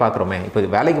ஜாப்லேயுமே பார்க்குறோமே. இப்போ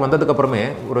வேலைக்கு வந்ததுக்கப்புறமே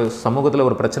ஒரு சமூகத்தில்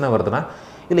ஒரு பிரச்சனை வருதுன்னா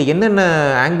இல்லை என்னென்ன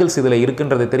ஆங்கிள்ஸ் இதில்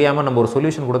இருக்குன்றது தெரியாமல் நம்ம ஒரு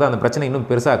சொல்யூஷன் கொடுத்தா அந்த பிரச்சனை இன்னும்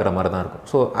பெருசாகிற மாதிரி தான் இருக்கும்.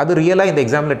 ஸோ அது ரியலாக இந்த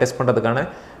எக்ஸாமில் டெஸ்ட் பண்ணுறதுக்கான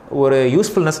ஒரு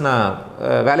யூஸ்ஃபுல்னஸ் நான்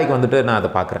வேலைக்கு வந்துட்டு நான்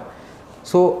அதை பார்க்குறேன்.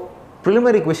 ஸோ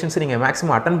ப்ரிலிமினரி கொஷின்ஸ் நீங்கள்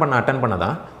மேக்ஸிமம் அட்டன் பண்ண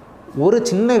தான் ஒரு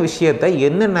சின்ன விஷயத்தை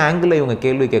என்னென்ன ஆங்கிளில் இவங்க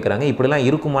கேள்வி கேட்குறாங்க இப்படிலாம்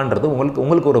இருக்குமான்றது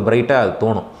உங்களுக்கு ஒரு பிரைட்டாக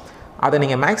தோணும். அதை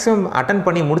நீங்கள் மேக்ஸிமம் அட்டன்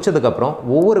பண்ணி முடிச்சதுக்கப்புறம்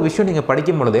ஒவ்வொரு விஷயம் நீங்கள்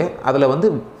படிக்கும் பொழுதே அதில் வந்து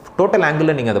டோட்டல்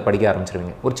ஆங்கிளில் நீங்கள் அதை படிக்க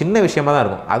ஆரம்பிச்சிருவீங்க. ஒரு சின்ன விஷயமாக தான்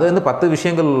இருக்கும். அது வந்து 10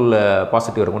 விஷயங்கள்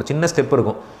பாசிட்டிவ் இருக்கும். ஒரு சின்ன ஸ்டெப்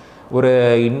இருக்கும்.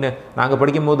 நாங்கள்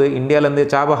படிக்கும்போது இந்தியாவிலேருந்து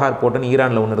சாபஹார் போட்டுன்னு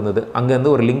ஈரானில் ஒன்று இருந்தது.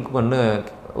 அங்கேருந்து ஒரு லிங்க்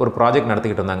ஒரு ப்ராஜெக்ட்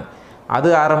நடத்திக்கிட்டு இருந்தாங்க.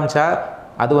 அது ஆரம்பித்தா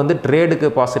அது வந்து ட்ரேடுக்கு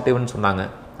பாசிட்டிவ்னு சொன்னாங்க.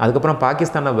 அதுக்கப்புறம்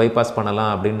பாகிஸ்தானை பைபாஸ்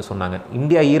பண்ணலாம் அப்படின்னு சொன்னாங்க.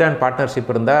 இந்தியா ஈரான் பார்ட்னர்ஷிப்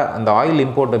இருந்தால் அந்த ஆயில்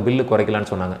இம்போர்ட் பில்லு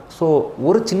குறைக்கலான்னு சொன்னாங்க. ஸோ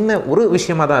ஒரு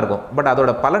விஷயமாக தான் இருக்கும். பட்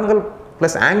அதோட பலன்கள்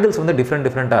ப்ளஸ் ஆங்கிள்ஸ் வந்து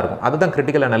டிஃப்ரெண்ட்டாக இருக்கும். அதுதான்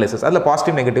கிரிட்டிக்கல் அனாலிசிஸ். அதில்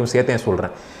பாசிட்டிவ் நெகட்டிவ் சேர்த்தேன்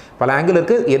சொல்கிறேன். பல ஆங்கிள்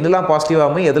இருக்குது. எதெல்லாம் பாசிட்டிவாக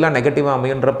அமையும் எதெல்லாம் நெகட்டிவாக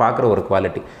அமையுன்ற பார்க்குற ஒரு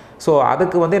குவாலிட்டி. ஸோ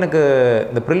அதுக்கு வந்து எனக்கு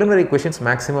இந்த ப்ரிலிமினரி கொஷின்ஸ்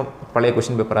மேக்ஸிமம் பழைய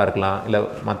கொஷின் பேப்பராக இருக்கலாம், இல்லை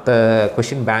மற்ற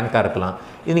கொஷின் பேங்காக இருக்கலாம்.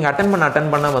 இது நீங்கள்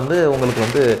அட்டன் பண்ண வந்து உங்களுக்கு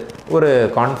வந்து ஒரு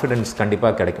கான்ஃபிடென்ஸ்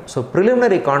கண்டிப்பாக கிடைக்கும். ஸோ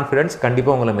ப்ரிலிமினரி கான்ஃபிடென்ஸ்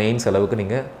கண்டிப்பாக உங்களை மெயின்ஸ் அளவுக்கு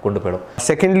நீங்கள் கொண்டு போயிடும்.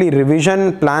 செகண்ட்லி ரிவிஷன்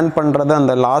பிளான் பண்ணுறது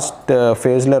அந்த லாஸ்ட்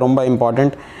ஃபேஸில் ரொம்ப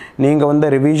இம்பார்ட்டண்ட். நீங்கள் வந்து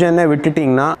ரிவிஷனை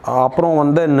விட்டுட்டிங்கன்னா அப்புறம்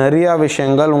வந்து நிறையா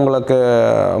விஷயங்கள் உங்களுக்கு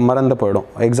மறந்து போயிடும்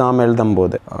எக்ஸாம்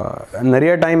எழுதும்போது.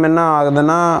 நிறைய டைம் என்ன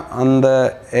ஆகுதுன்னா அந்த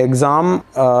எக்ஸாம்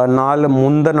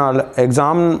முந்த நாள்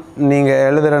எக்ஸாம் நீங்கள்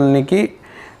எழுதுகிற அன்னைக்கு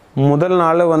முதல்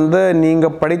நாள் வந்து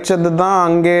நீங்கள் படித்தது தான்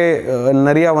அங்கே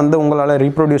நிறையா வந்து உங்களால்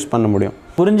ரீப்ரொடியூஸ் பண்ண முடியும்.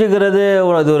 புரிஞ்சுக்கிறது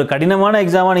அது ஒரு கடினமான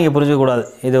எக்ஸாமாக நீங்கள் புரிஞ்சுக்கூடாது.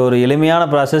 இது ஒரு எளிமையான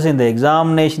ப்ராசஸ். இந்த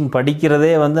எக்ஸாமினேஷன்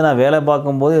படிக்கிறதே வந்து நான் வேலை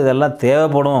பார்க்கும்போது இதெல்லாம்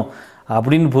தேவைப்படும்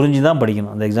அப்படின்னு புரிஞ்சு தான்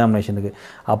படிக்கணும் அந்த எக்ஸாமினேஷனுக்கு.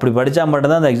 அப்படி படித்தா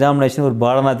மட்டும்தான் அந்த எக்ஸாமினேஷன் ஒரு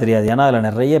பாடனாக தெரியாது. ஏன்னா அதில்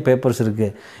நிறைய பேப்பர்ஸ்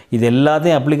இருக்குது. இது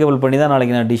எல்லாத்தையும் அப்ளிகபிள் பண்ணி தான்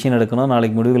நாளைக்கு நான் டிசிஷன் எடுக்கணும்,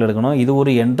 நாளைக்கு முடிவுகள் எடுக்கணும். இது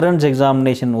ஒரு என்ட்ரன்ஸ்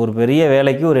எக்ஸாமினேஷன், ஒரு பெரிய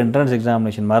வேலைக்கு ஒரு என்ட்ரன்ஸ்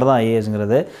எக்ஸாமினேஷன் மாதிரி தான்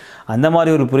ஐஏஎஸ்ங்கிறது. அந்த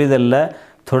மாதிரி ஒரு புரிதலில்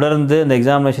தொடர்ந்து இந்த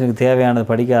எக்ஸாமினேஷனுக்கு தேவையானது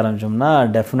படிக்க ஆரம்பித்தோம்னா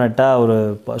டெஃபினட்டாக ஒரு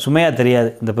சுமையாக தெரியாது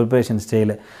இந்த ப்ரிப்ரேஷன்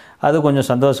ஸ்டைலு. அது கொஞ்சம்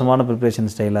சந்தோஷமான ப்ரிப்ரேஷன்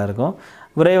ஸ்டைலாக இருக்கும்,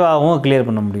 விரைவாகவும் கிளியர்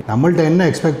பண்ண முடியும். நம்மள்ட்ட என்ன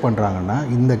எக்ஸ்பெக்ட் பண்ணுறாங்கன்னா,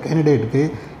 இந்த கேண்டிடேட்டுக்கு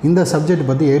இந்த சப்ஜெக்ட்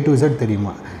பற்றி A to Z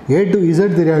தெரியுமா, A to Z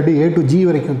தெரியாட்டி A to G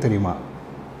வரைக்கும் தெரியுமா,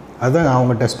 அதுதான்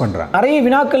அவங்க டெஸ்ட் பண்ணுறாங்க. நிறைய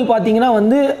வினாக்கள் பார்த்தீங்கன்னா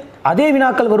வந்து அதே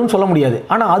வினாக்கள் வரும்னு சொல்ல முடியாது,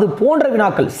 ஆனால் அது போன்ற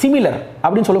வினாக்கள் சிமிலர்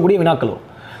அப்படின்னு சொல்லக்கூடிய வினாக்கள் வரும்.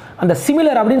 அந்த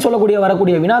சிமிலர் அப்படின்னு சொல்லக்கூடிய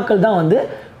வரக்கூடிய வினாக்கள் தான் வந்து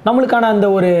நம்மளுக்கான அந்த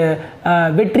ஒரு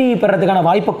வெற்றி பெறதுக்கான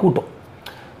வாய்ப்பை கூட்டும்.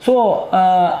 ஸோ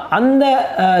அந்த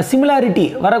சிமிலாரிட்டி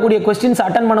வரக்கூடிய கொஸ்டின்ஸ்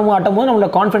அட்டன் பண்ணும்போது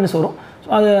நம்மளுக்கு கான்ஃபிடன்ஸ் வரும். ஸோ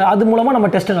அது மூலமாக நம்ம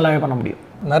டெஸ்ட்டு நல்லாவே பண்ண முடியும்.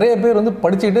 நிறைய பேர் வந்து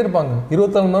படிச்சுக்கிட்டே இருப்பாங்க,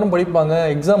 24 மணி நேரம் படிப்பாங்க,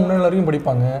 எக்ஸாம் முன்னாடி வரைக்கும்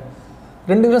படிப்பாங்க.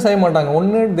 2 விஷயம் செய்ய மாட்டாங்க.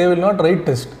 ஒன்று, they will not right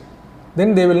test,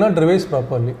 then they will not revise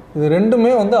properly. இது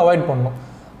ரெண்டுமே வந்து அவாய்ட் பண்ணணும்.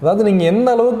 அதாவது நீங்கள் எந்த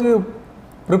அளவுக்கு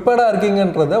ப்ரிப்பேர்டாக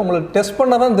இருக்கீங்கன்றதை உங்களுக்கு டெஸ்ட்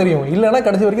பண்ணால் தான் தெரியும், இல்லைன்னா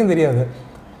கடைசி வரைக்கும் தெரியாது.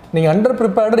 நீங்கள் அண்டர்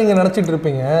ப்ரிப்பேர்டு நீங்கள் நினச்சிட்டு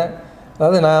இருப்பீங்க,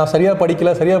 அதாவது நான் சரியாக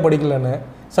படிக்கலைன்னு.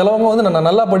 சிலவங்க வந்து நான்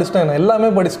நல்லா படிச்சிட்டேன், நான் எல்லாமே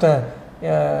படிச்சிட்டேன்,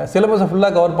 சிலபஸை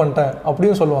ஃபுல்லாக கவர் பண்ணிட்டேன்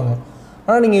அப்படின்னு சொல்லுவாங்க.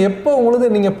 ஆனால் நீங்கள் எப்போ உங்களுக்கு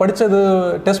நீங்கள் படித்தது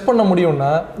டெஸ்ட் பண்ண முடியும்னா,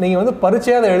 நீங்கள் வந்து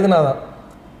பரீட்சையாக அதை எழுதினா தான்,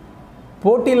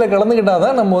 போட்டியில் கலந்துக்கிட்டால்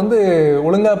தான் நம்ம வந்து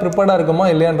ஒழுங்காக ப்ரிப்பேர்டாக இருக்கோமா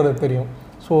இல்லையான்றது தெரியும்.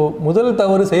 ஸோ முதல்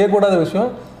தவறு செய்யக்கூடாத விஷயம்,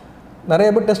 நிறைய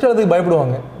பேர் டெஸ்ட் எழுதுக்கு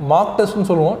பயப்படுவாங்க. மார்க் டெஸ்ட்னு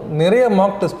சொல்லுவோம், நிறைய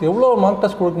மார்க் டெஸ்ட், எவ்வளோ மார்க்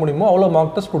டெஸ்ட் கொடுக்க முடியுமோ அவ்வளோ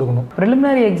மார்க் டெஸ்ட் கொடுக்கணும்.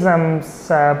 ப்ரிலிமினரி எக்ஸாம்ஸ்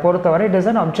பொறுத்தவரை it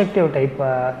is an objective type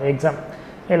exam.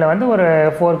 இதில் வந்து ஒரு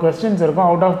 4 கொஸ்டின்ஸ் இருக்கும்.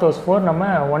 அவுட் ஆஃப் தோஸ் 4 நம்ம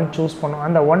 1 சூஸ் பண்ணுவோம்.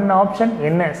 அந்த 1 ஆப்ஷன்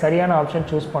என்ன சரியான ஆப்ஷன்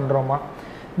சூஸ் பண்ணுறோமா,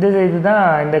 இதுதான்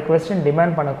இந்த கொஸ்டின்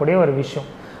டிமாண்ட் பண்ணக்கூடிய ஒரு விஷயம்.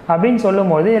 அப்படின்னு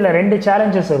சொல்லும்போது இதில் 2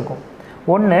 சேலஞ்சஸ் இருக்கும்.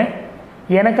 ஒன்று,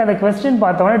 எனக்கு அந்த கொஸ்டின்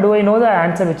பார்த்தோன்னே two I know the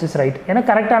answer which is right, எனக்கு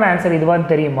கரெக்டான ஆன்சர்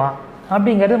இதுவான்னு தெரியுமா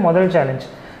அப்படிங்கிறது முதல் சேலஞ்ச்.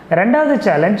 ரெண்டாவது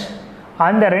சேலஞ்ச்,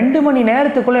 அந்த 2 மணி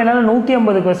நேரத்துக்குள்ளே என்னால்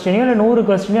 150 கொஸ்டினையும் இல்லை 100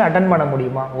 கொஸ்டினையும் அட்டன் பண்ண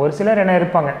முடியுமா. ஒரு சிலர் என்ன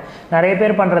இருப்பாங்க, நிறைய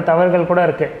பேர் பண்ணுற தவறுகள் கூட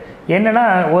இருக்குது. என்னென்னா,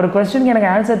 ஒரு கொஸ்டினுக்கு எனக்கு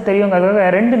ஆன்சர் தெரியுங்கிறதுக்காக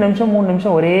 2 நிமிஷம் 3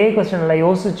 நிமிஷம் ஒரே கொஸ்டினில்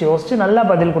யோசித்து நல்லா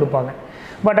பதில் கொடுப்பாங்க.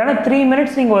 பட் ஆனால் 3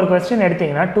 மினிட்ஸ் நீங்கள் ஒரு கொஸ்டின்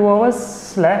எடுத்திங்கன்னா 2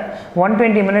 ஹவர்ஸில்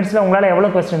 120 மினிட்ஸில் உங்களால்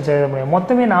எவ்வளோ கொஸ்டின்ஸ் எழுத முடியும்,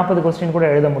 மொத்தமே 40 கொஸ்டின் கூட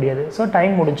எழுத முடியாது. ஸோ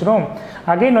டைம் முடிச்சிடும்.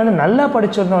 அகைன் வந்து நல்லா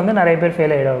படிச்சிருந்தோம் வந்து நிறைய பேர்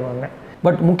ஃபெயில் ஆகிடுவாங்க.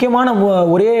 பட் முக்கியமான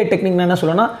ஒரே டெக்னிக் நான் என்ன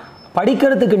சொல்லணும்னா,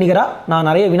 படிக்கிறதுக்கு நிகராக நான்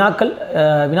நிறைய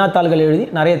வினாத்தாள்கள் எழுதி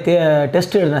நிறைய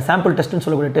டெஸ்ட் எழுதினேன், சாம்பிள் டெஸ்ட்டுன்னு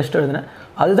சொல்லக்கூடிய டெஸ்ட் எழுதினேன்.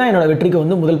 அதுதான் என்னோடய வெற்றிக்கு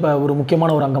வந்து ஒரு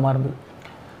முக்கியமான ஒரு அங்கமாக இருந்தது.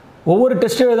 ஒவ்வொரு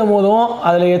டெஸ்ட் எழுதும் போதும்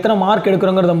அதில் எத்தனை மார்க்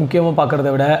எடுக்கிறோங்கிறத முக்கியமாக பார்க்குறத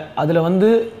விட, அதில் வந்து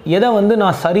எதை வந்து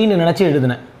நான் சரின்னு நினச்சி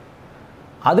எழுதினேன்,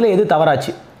 அதில் எது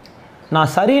தவறாச்சு.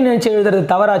 நான் சரின்னு நினச்சி எழுதுறது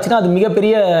தவறாச்சுன்னா அது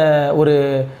மிகப்பெரிய ஒரு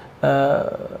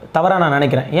தவறாக நான்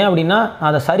நினைக்கிறேன். ஏன் அப்படின்னா, நான்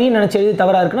அதை சரின்னு நினச்சி எழுதி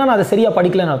தவறாக இருக்குன்னா நான் அதை சரியாக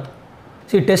படிக்கலைன்னு அர்த்தம்.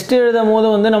 சரி, டெஸ்ட் எழுதும் போது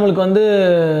வந்து நம்மளுக்கு வந்து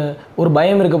ஒரு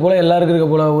பயம் இருக்க போல், எல்லாருக்கும் இருக்க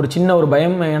போல் ஒரு சின்ன ஒரு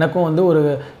பயம் எனக்கும் வந்து ஒரு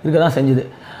இருக்க தான் செஞ்சுது.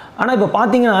 ஆனால் இப்போ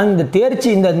பார்த்தீங்கன்னா இந்த தேர்ச்சி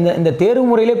இந்த தேர்வு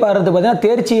முறையிலே பாடுறதுக்கு பார்த்தீங்கன்னா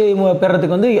தேர்ச்சியை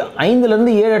பெறத்துக்கு வந்து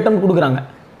 5லேருந்து 7 அட்டம் கொடுக்குறாங்க.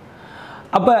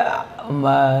 அப்போ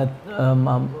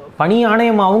பணி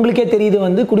ஆணையம் அவங்களுக்கே தெரியுது,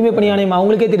 வந்து குடிமை பணி ஆணையம்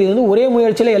அவங்களுக்கே தெரியுது வந்து ஒரே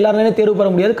முயற்சியில் எல்லாருமே தேர்வு பெற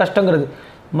முடியாது, கஷ்டங்கிறது.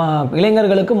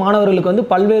 இளைஞர்களுக்கு மாணவர்களுக்கு வந்து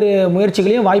பல்வேறு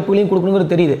முயற்சிகளையும் வாய்ப்புகளையும்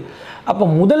கொடுக்கணுங்கிறது தெரியுது. அப்போ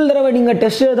முதல் தடவை நீங்கள்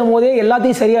டெஸ்ட் எழுதும் போதே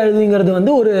எல்லாத்தையும் சரியாக எழுதுங்கிறது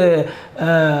வந்து ஒரு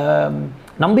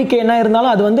நம்பிக்கை என்ன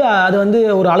இருந்தாலும் அது வந்து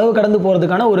ஒரு அளவு கடந்து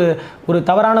போகிறதுக்கான ஒரு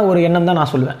தவறான ஒரு எண்ணம் தான்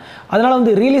நான் சொல்லுவேன். அதனால்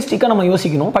வந்து ரியலிஸ்டிக்காக நம்ம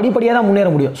யோசிக்கணும், படிப்படியாக தான் முன்னேற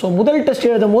முடியும். ஸோ முதல் டெஸ்ட்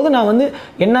எழுதும் போது நான் வந்து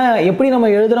எப்படி நம்ம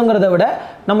எழுதுகிறோங்கிறத விட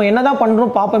நம்ம என்ன தான்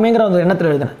பண்ணுறோம் பார்ப்போமேங்கிற அந்த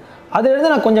எண்ணத்தில் எழுதினேன். அதை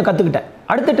நான் கொஞ்சம் கற்றுக்கிட்டேன்,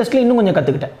 அடுத்த டெஸ்ட்டில் இன்னும் கொஞ்சம்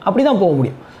கற்றுக்கிட்டேன், அப்படி தான் போக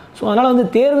முடியும். ஸோ அதனால் வந்து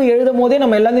தேர்வு எழுதும் போதே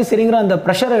நம்ம எல்லாத்தையும் சரிங்கிற அந்த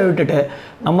ப்ரெஷரை விட்டுட்டு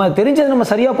நம்ம தெரிஞ்சதை நம்ம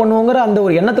சரியாக பண்ணுவோங்கிற அந்த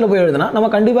ஒரு எண்ணத்தில் போய் எழுதுனா நம்ம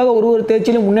கண்டிப்பாக ஒரு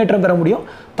தேர்ச்சியிலையும் முன்னேற்றம் பெற முடியும்,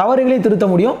 தவறுகளையும் திருத்த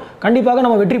முடியும், கண்டிப்பாக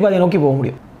நம்ம வெற்றி பாதையை நோக்கி போக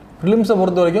முடியும். ப்ரிலிம்ஸை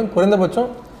பொறுத்த வரைக்கும் குறைந்தபட்சம்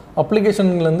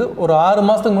அப்ளிகேஷன்லேருந்து ஒரு 6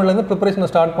 மாதத்துக்கு முன்னாடிலேருந்து ப்ரிப்பரேஷனை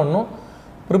ஸ்டார்ட் பண்ணணும்.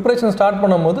 ப்ரிப்பரேஷன் ஸ்டார்ட்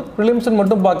பண்ணும்போது ப்ரிலிம்ஸ்ன்னு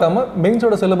மட்டும் பார்க்காம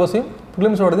மெயின்ஸோட சிலபஸையும்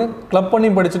ப்ரிலிம்ஸோடதையும் கிளப் பண்ணி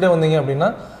படிச்சுட்டே வந்தீங்க அப்படின்னா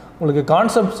உங்களுக்கு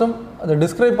கான்செப்ட்ஸும் அதை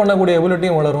டிஸ்கிரைப் பண்ணக்கூடிய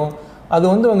எபிலிட்டியும் வளரும். அது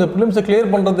வந்து உங்கள் ப்ரிலிம்ஸை கிளியர்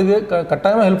பண்ணுறதுக்கு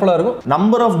கட்டாயமாக ஹெல்ப்ஃபுல்லாக இருக்கும்.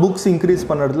 நம்பர் ஆஃப் புக்ஸ் இன்க்ரீஸ்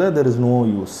பண்ணுறதுல there is no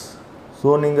use. So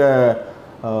நீங்கள்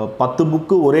 10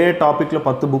 புக்கு ஒரே டாப்பிக்கில்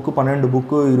 10 புக்கு 12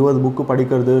 புக்கு 20 புக்கு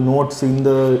படிக்கிறது, நோட்ஸ்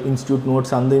இந்த இன்ஸ்டியூட்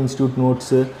நோட்ஸ் அந்த இன்ஸ்டியூட்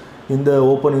நோட்ஸு இந்த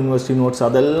ஓப்பன் யூனிவர்சிட்டி நோட்ஸ்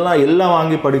அதெல்லாம்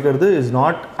வாங்கி படிக்கிறது is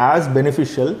not as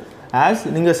beneficial as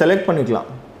நீங்கள் செலக்ட் பண்ணிக்கலாம்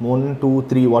 1 2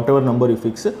 3 what ever number you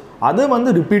fix, அதை வந்து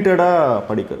ரிப்பீட்டடாக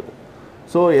படிக்கிறது.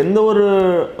 ஸோ எந்த ஒரு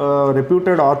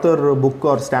reputed author book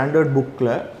R standard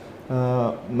புக்கில்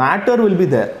matter will be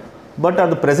there, but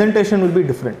அது presentation will be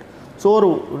different. So ஒரு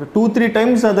 2-3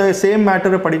 டைம்ஸ் அதை சேம்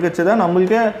மேட்டரை படிக்க வச்சு தான்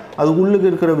நம்மளுக்கே அது உள்ளுக்கு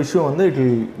இருக்கிற விஷயம் வந்து it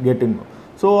will get in.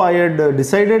 So I had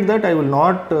decided that I will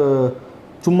not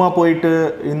சும்மா போயிட்டு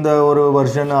இந்த ஒரு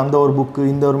வெர்ஷன் அந்த ஒரு புக்கு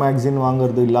இந்த ஒரு மேக்சின்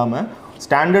வாங்குறது இல்லாமல்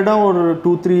ஸ்டாண்டர்டாக ஒரு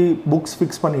 2-3 புக்ஸ்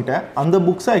ஃபிக்ஸ் பண்ணிட்டேன். அந்த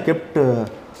புக்ஸை ஐ கெப்ட்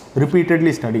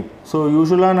ரிப்பீட்டட்லி ஸ்டடி. ஸோ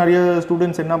யூஸ்வலாக நிறைய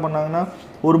ஸ்டூடெண்ட்ஸ் என்ன பண்ணாங்கன்னா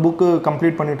ஒரு புக்கு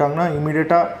கம்ப்ளீட் பண்ணிட்டாங்கன்னா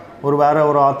இமீடியட்டாக வேறு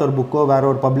ஒரு ஆத்தர் புக்கோ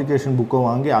வேறு ஒரு பப்ளிகேஷன் புக்கோ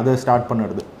வாங்கி அதை ஸ்டார்ட்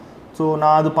பண்ணுறது. ஸோ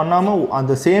நான் அது பண்ணாமல்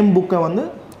அந்த சேம் புக்கை வந்து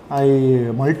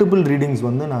மல்டிபிள் ரீடிங்ஸ்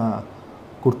வந்து நான்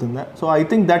கொடுத்துருந்தேன். So I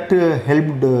think that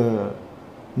helped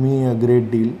me a great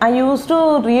deal. I used to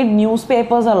read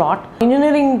newspapers a lot.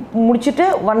 Engineering முடிச்சிட்டு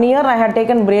 1 year I had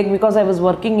taken break because I was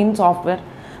working in software.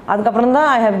 அதுக்கப்புறம் தான்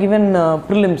I have given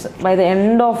prelims. By the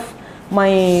end of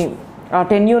my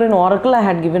tenure in Oracle I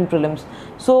had given prelims.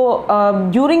 So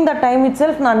during that time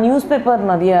itself நான் newspaper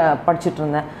நிறைய படிச்சிட்டு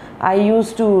இருந்தேன். I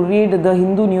used to read the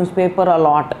Hindu newspaper a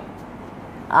lot.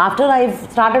 After I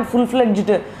started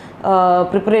full-fledged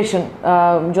preparation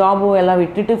ஜாபோ எல்லாம்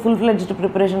விட்டுட்டு full-fledged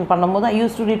preparation பண்ணும்போது ஐ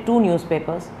use to read 2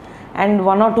 newspapers and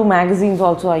 1 or 2 magazines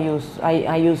also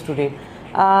I used to read.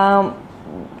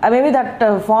 Maybe that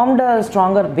formed a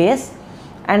stronger base,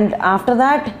 and after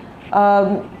that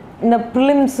in the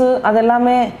prelims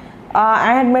adellame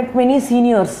I had met many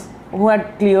seniors who had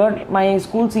cleared. My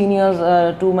school seniors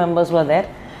 2 members were there,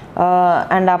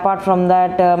 and apart from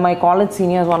that my college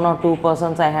seniors 1 or 2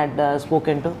 persons I had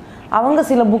spoken to. அவங்க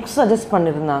சில books suggest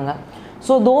பண்ணியிருந்தாங்க.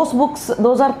 So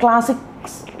those are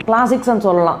கிளாசிக்ஸ்ன்னு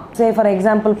சொல்லலாம். Say for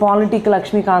example politic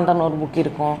Lakshmikanthan ஒரு book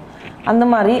இருக்கும். அந்த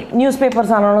மாதிரி news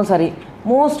papers ஆனாலும் சரி,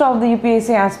 most of the UPSC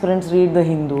aspirants read the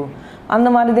Hindu. அந்த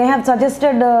மாதிரி they have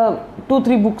suggested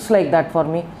 2-3 books like that for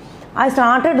me. I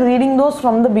started reading those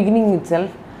from the beginning it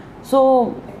self. So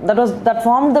that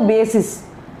form the basis.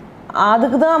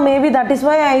 அதுக்கு தான் maybe that is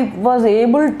why I was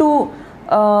able to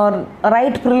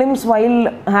write prelims while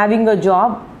having a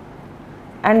job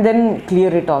and then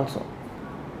clear it also.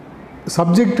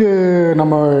 Subject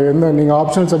நம்ம நீங்கள்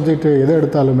optional subject எதை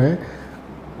எடுத்தாலுமே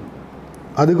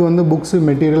அதுக்கு வந்து books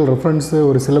material reference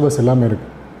ஒரு syllabus எல்லாமே இருக்குது.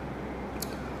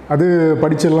 அது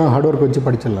படிச்சிடலாம், ஹார்ட் ஒர்க் வச்சு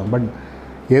படிச்சிடலாம். பட்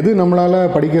எது நம்மளால்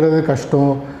படிக்கிறது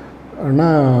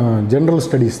கஷ்டம்னா ஜென்ரல்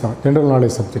ஸ்டடீஸ் தான், general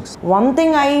knowledge subjects. One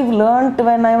thing I learnt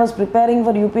when I was preparing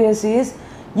for UPSC is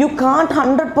you can't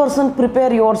 100%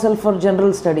 prepare yourself for general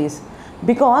studies,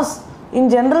 because in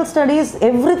general studies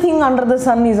everything under the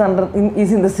sun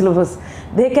is in the syllabus.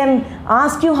 They can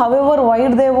ask you however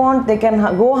wide they want, they can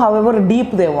go however deep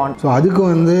they want. So அதுக்கு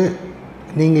வந்து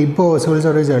நீங்கள் இப்போது civil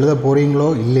service எழுத போகிறீங்களோ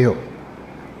இல்லையோ,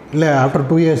 இல்லை after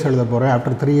 2 years எழுத போகிறேன்,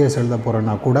 ஆஃப்டர் 3 years எழுத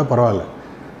போகிறேன்னா கூட பரவாயில்ல.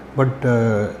 பட்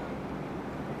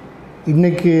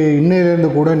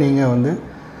இன்னையிலேருந்து கூட நீங்கள் வந்து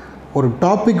ஒரு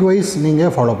டாபிக் வைஸ்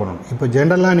நீங்கள் ஃபாலோ பண்ணணும். இப்போ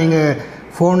ஜென்ரலாக நீங்கள்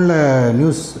ஃபோனில்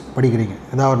நியூஸ் படிக்கிறீங்க,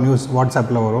 ஏதாவது ஒரு நியூஸ்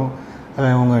வாட்ஸ்அப்பில் வரும்,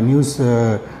 அதில் உங்கள் நியூஸ்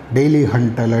டெய்லி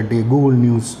ஹண்ட் இல்லாட்டி கூகுள்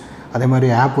நியூஸ் அதே மாதிரி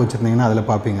ஆப் வச்சுருந்தீங்கன்னா அதில்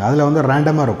பார்ப்பீங்க. அதில் வந்து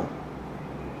ரேண்டமாக இருக்கும்.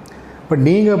 பட்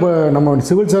நீங்கள் இப்போ நம்ம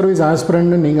சிவில் சர்வீஸ்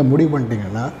ஆஸ்பிரண்ட்னு நீங்கள் முடிவு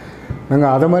பண்ணிட்டீங்கன்னா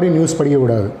நாங்கள் அதை மாதிரி நியூஸ்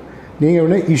படிக்கக்கூடாது. நீங்கள்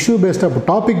வந்து இஷ்யூ பேஸ்டாக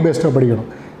டாபிக் பேஸ்டாக படிக்கணும்.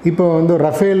 இப்போ வந்து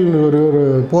ரஃபேல் ஒரு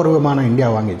போர் விமானம் இந்தியா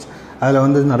வாங்கிச்சு, அதில்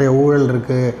வந்து நிறைய ஊழல்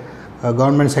இருக்குது,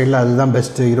 கவர்மெண்ட் சைடில் அதுதான்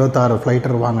பெஸ்ட்டு, 26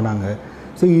 ஃப்ளைட்டர் வாங்கினாங்க.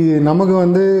 ஸோ இது நமக்கு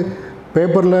வந்து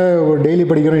பேப்பரில் டெய்லி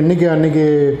படிக்கிறோம். அன்றைக்கி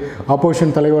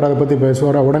ஆப்போசிஷன் தலைவர் அதை பற்றி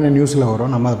பேசுவார், உடனே நியூஸில்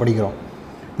வரும், நம்ம அதை படிக்கிறோம்.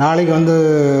 நாளைக்கு வந்து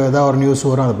ஏதாவது ஒரு நியூஸ்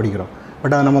வரும், அதை படிக்கிறோம்.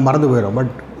 பட் அதை நம்ம மறந்து போயிடும்.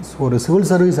 பட் ஒரு சிவில்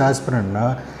சர்வீஸ் ஆஸ்பிரண்ட்னா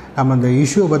நம்ம அந்த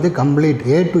இஷ்யூவை பற்றி கம்ப்ளீட்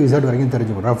A to Z வரைக்கும்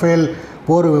தெரிஞ்சுக்கணும். ரஃபேல்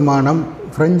போர் விமானம்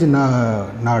ஃப்ரெஞ்சு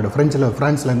நாடு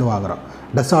ஃப்ரான்ஸ்லேருந்து வாங்குகிறோம்,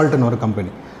 டசால்ட்னு ஒரு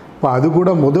கம்பெனி. இப்போ அது கூட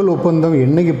முதல் ஒப்பந்தம்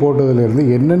என்றைக்கு போட்டதுலேருந்து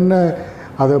என்னென்ன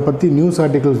அதை பற்றி நியூஸ்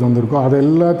ஆர்டிகல்ஸ் வந்திருக்கோ அதை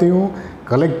எல்லாத்தையும்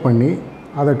கலெக்ட் பண்ணி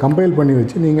அதை கம்பைல் பண்ணி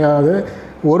வச்சு நீங்கள் அதை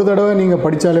ஒரு தடவை நீங்கள்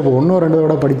படித்தாலே இப்போ 1-2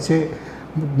 தடவை படித்து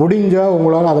முடிஞ்சால்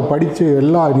உங்களால் அதை படித்து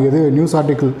எல்லா எது நியூஸ்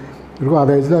ஆர்டிக்கிள் இருக்கோ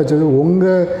அதை வச்சு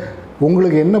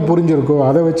உங்களுக்கு என்ன புரிஞ்சிருக்கோ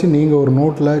அதை வச்சு நீங்கள் ஒரு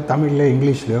நோட்டில் தமிழில்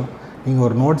இங்கிலீஷ்லையோ நீங்கள்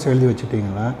ஒரு நோட்ஸ் எழுதி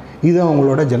வச்சுட்டிங்கன்னா இதுதான்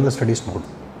உங்களோட ஜெனரல் ஸ்டடீஸ் நோட்.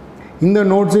 இந்த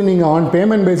நோட்ஸு நீங்கள் ஆன்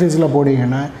பேமெண்ட் பேசிஸில்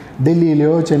போனீங்கன்னா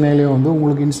டெல்லியிலையோ சென்னையிலையோ வந்து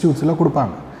உங்களுக்கு இன்ஸ்டியூட்ஸில்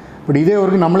கொடுப்பாங்க. பட் இதே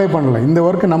ஒர்க்கு நம்மளே பண்ணலை. இந்த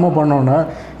ஒர்க்கு நம்ம பண்ணோன்னா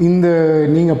இந்த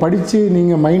நீங்கள் படித்து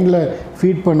நீங்கள் மைண்டில்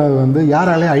ஃபீட் பண்ணது வந்து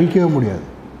யாராலையும் அழிக்கவே முடியாது.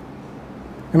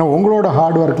 ஏன்னா உங்களோட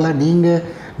ஹார்ட் ஒர்க்கில் நீங்கள்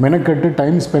மெனக்கட்டு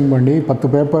டைம் ஸ்பெண்ட் பண்ணி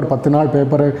 10 நாள்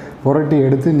பேப்பரை புரட்டி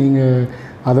எடுத்து நீங்கள்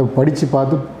அதை படித்து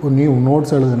பார்த்து நீ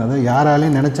நோட்ஸ் எழுதுனதை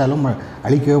யாராலையும் நினச்சாலும்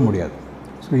அழிக்கவே முடியாது.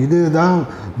 ஸோ ஸோ இதுதான்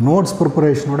நோட்ஸ்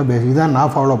ப்ரிப்பரேஷனோட பேஸ். இதுதான்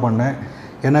நான் ஃபாலோ பண்ணேன்.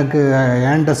 எனக்கு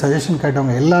என்கிட்ட சஜஷன்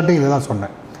கேட்டவங்க எல்லார்ட்டையும் இதை தான்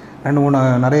சொன்னேன். 2-3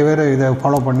 நிறைய பேர் இதை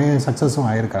ஃபாலோ பண்ணி சக்ஸஸும்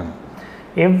ஆகியிருக்காங்க.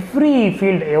 எவ்ரி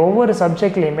ஃபீல்டு ஒவ்வொரு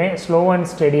சப்ஜெக்ட்லேயுமே ஸ்லோ அண்ட்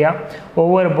ஸ்டெடியாக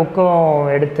ஒவ்வொரு புக்கும்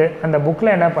எடுத்து அந்த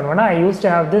புக்கில் என்ன பண்ணுவேன்னா, ஐ use to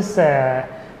have this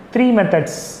 3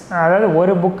 methods. அதாவது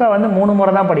ஒரு புக்கை வந்து 3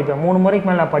 முறை தான் படிப்பேன். 3 முறைக்கு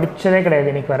மேலே நான் படித்ததே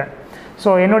கிடையாது இன்றைக்கி வர. ஸோ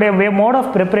என்னுடைய மோட்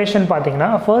ஆஃப் ப்ரிப்ரேஷன் பார்த்தீங்கன்னா,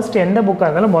 ஃபர்ஸ்ட் எந்த புக்காக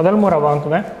இருந்தாலும் முதல் முறை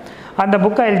வாங்குவேன். அந்த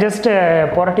புக்கை ஐ ஜஸ்ட்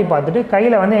புரட்டி பார்த்துட்டு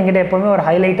கையில் வந்து எங்கிட்ட எப்போவுமே ஒரு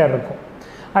ஹைலைட்டர் இருக்கும்.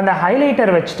 அந்த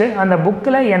ஹைலைட்டர் வச்சுட்டு அந்த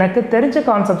புக்கில் எனக்கு தெரிஞ்ச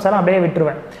கான்செப்ட்ஸ் எல்லாம் அப்படியே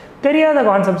விட்டுருவேன். தெரியாத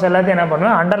கான்செப்ட்ஸ் எல்லாத்தையும் என்ன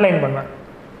பண்ணுவேன், அண்டர்லைன் பண்ணுவேன்.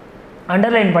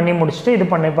 அண்டர்லைன் பண்ணி முடிச்சுட்டு இது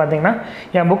பண்ணி பார்த்தீங்கன்னா,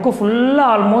 என் புக்கு ஃபுல்லாக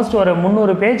ஆல்மோஸ்ட் ஒரு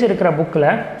 300 பேஜ் இருக்கிற புக்கில்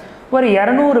ஒரு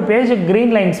 200 பேஜ்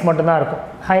க்ரீன் லைன்ஸ் மட்டும்தான் இருக்கும்,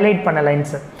 ஹைலைட் பண்ண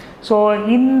லைன்ஸு. ஸோ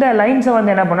இந்த லைன்ஸை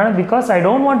வந்து என்ன பண்ணேன்னா, because I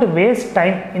don't want to waste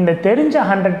time, இந்த தெரிஞ்ச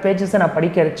 100 பேஜஸை நான்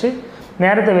படிக்க வச்சு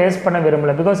நேரத்தை வேஸ்ட் பண்ண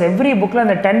விரும்பலை. பிகாஸ் எவ்ரி புக்கில்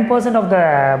அந்த 10% ஆஃப் த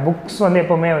புக்ஸ் வந்து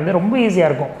எப்போவுமே வந்து ரொம்ப ஈஸியாக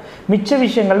இருக்கும். மிச்ச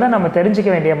விஷயங்கள் தான் நம்ம தெரிஞ்சிக்க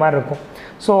வேண்டிய மாதிரி இருக்கும்.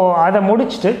 ஸோ அதை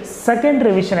முடிச்சுட்டு செகண்ட்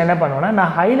ரிவிஷன் என்ன பண்ணுவேன்னா,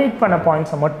 நான் ஹைலைட் பண்ண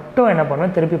பாயிண்ட்ஸை மட்டும் என்ன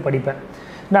பண்ணுவேன், திருப்பி படிப்பேன்.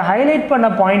 நான் ஹைலைட் பண்ண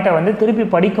பாயிண்ட்டை வந்து திருப்பி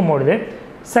படிக்கும்பொழுது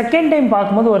செகண்ட் டைம்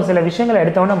பார்க்கும்போது ஒரு சில விஷயங்கள்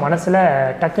எடுத்தோன்னே மனசில்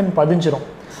டக்குன்னு பதிஞ்சிரும்.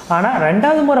 ஆனால்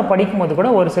 2வது முறை படிக்கும்போது கூட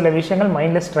ஒரு சில விஷயங்கள்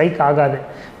மைண்டில் ஸ்ட்ரைக் ஆகாது.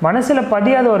 மனசில்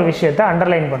பதியாத ஒரு விஷயத்தை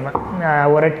அண்டர்லைன் பண்ணுவேன்.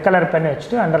 ஒரு ரெட் கலர் பென்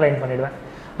வச்சுட்டு அண்டர்லைன் பண்ணிவிடுவேன்.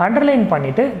 அண்டர்லைன்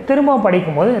பண்ணிவிட்டு திரும்பவும்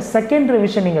படிக்கும்போது செகண்ட்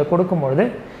ரிவிஷன் நீங்கள் கொடுக்கும்போது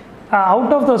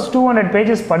அவுட் ஆஃப் தோஸ் 200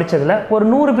 பேஜஸ் படித்ததில் ஒரு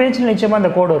 100 பேஜில் நிச்சயமாக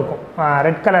அந்த கோடு இருக்கும்,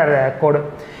 ரெட் கலர் கோடு.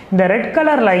 இந்த ரெட்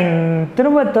கலர் லைன்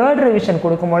திரும்ப தேர்ட் ரிவிஷன்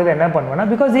கொடுக்கும்பொழுது என்ன பண்ணுவேன்னா,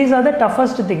 because these are the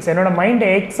toughest things, என்னோடய மைண்டை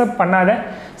எக்ஸப்ட் பண்ணாத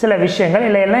சில விஷயங்கள்,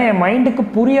 இல்லை எல்லாம் என் மைண்டுக்கு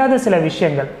புரியாத சில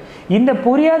விஷயங்கள். இந்த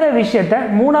புரியாத விஷயத்த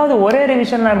 3வது ஒரே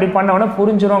ரிவிஷன் நான் இப்படி பண்ணோன்னா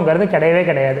புரிஞ்சிரும்ங்கிறது கிடையவே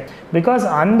கிடையாது. பிகாஸ்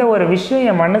அந்த ஒரு விஷயம்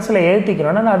என் மனசில்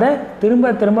ஏற்றிக்கணும்னா நான் அதை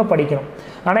திரும்ப திரும்ப படிக்கணும்.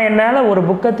 ஆனால் என்னால் ஒரு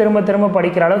புக்கை திரும்ப திரும்ப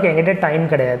படிக்கிற அளவுக்கு என்கிட்ட டைம்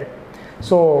கிடையாது.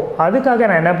 ஸோ அதுக்காக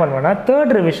நான் என்ன பண்ணுவேன்னா,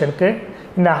 தேர்ட் ரிவிஷனுக்கு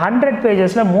இந்த 100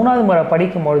 பேஜஸில் 3வது முறை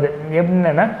படிக்கும்பொழுது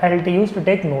எப்படின்னா, I will use to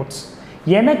take notes.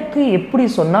 எனக்கு எப்படி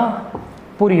சொன்னால்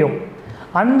புரியும்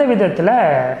அந்த விதத்தில்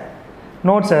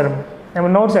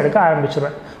நோட்ஸ் எடுக்க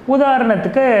ஆரம்பிச்சிடுவேன்.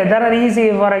 உதாரணத்துக்கு there are easy,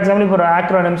 for example இப்போ ஒரு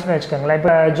ஆக்ரோனிம்ஸ்னு வச்சுக்கோங்களேன்.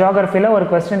 இப்போ ஜியோகிராஃபியில் ஒரு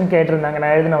கொஸ்டின் கேட்டிருந்தாங்க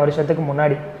நான் எழுதின வருஷத்துக்கு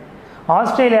முன்னாடி.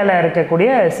 ஆஸ்திரேலியாவில் இருக்கக்கூடிய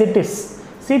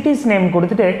சிட்டிஸ் நேம்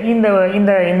கொடுத்துட்டு இந்த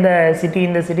இந்த இந்த சிட்டி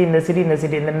இந்த சிட்டி இந்த சிட்டி இந்த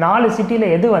சிட்டி இந்த 4 சிட்டியில்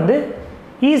எது வந்து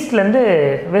ஈஸ்ட்லேருந்து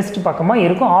வெஸ்ட் பக்கமாக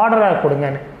இருக்கும் ஆர்டராக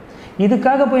கொடுங்கன்னு.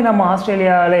 இதுக்காக போய் நம்ம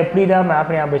ஆஸ்திரேலியாவில் எப்படி தான்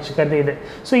மேப் ஞாபகம் வச்சுக்கிறது இது.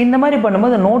 ஸோ இந்த மாதிரி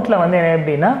பண்ணும்போது நோட்டில் வந்து என்ன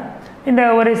எப்படின்னா, இந்த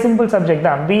ஒரு சிம்பிள் சப்ஜெக்ட்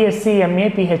தான், பிஎஸ்சி எம்ஏ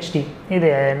பிஹெச்டி. இது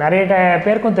நிறைய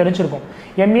பேருக்கும் தெரிஞ்சிருக்கும்,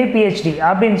 எம்ஏ பிஹெச்டி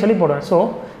அப்படின்னு சொல்லி போடுவேன். ஸோ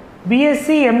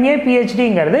பிஎஸ்சி எம்ஏ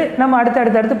பிஹெச்டிங்கிறது நம்ம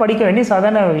அடுத்து படிக்க வேண்டிய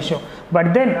சாதாரண விஷயம். பட்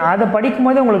தென் அதை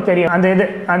படிக்கும்போது உங்களுக்கு தெரியும்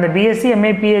அந்த BSc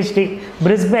MA PhD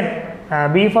Brisbane,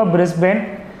 B for Brisbane,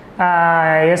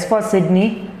 S for Sydney,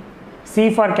 C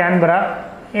for Canberra,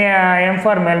 M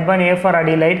for Melbourne, A for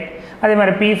Adelaide, அதே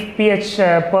மாதிரி பிஹெச்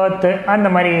பர்த்து அந்த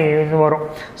மாதிரி வரும்.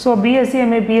 ஸோ பிஎஸ்சி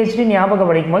எம்ஏ பிஹெச்டி ஞாபகம்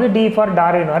படிக்கும்போது டி ஃபார்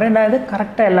டார்வின் வரும். என்ன இது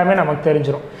கரெக்டாக எல்லாமே நமக்கு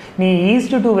தெரிஞ்சிடும். நீ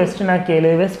ஈஸ்ட் டு வெஸ்ட்னா கேளு,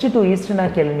 வெஸ்ட் டு ஈஸ்ட்னா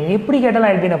கேளு, நீ எப்படி கேட்டாலும்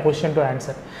I will be in a position to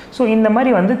answer. So இந்த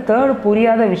மாதிரி வந்து தேர்ட்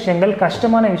புரியாத விஷயங்கள்,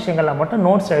 கஷ்டமான விஷயங்கள்லாம் மட்டும்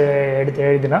நோட்ஸ் எடுத்து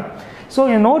எழுதினா. ஸோ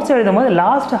இந்த நோட்ஸ் எழுதும் போது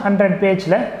லாஸ்ட் 100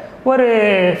 பேஜில் ஒரு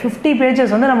 50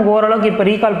 பேஜஸ் வந்து நமக்கு ஓரளவுக்கு இப்போ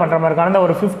ரீகால் பண்ணுற மாதிரி இருக்கும். அந்த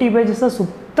ஒரு 50 பேஜஸ் தான்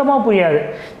சுத்தமாக புரியாது.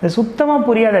 இந்த சுத்தமாக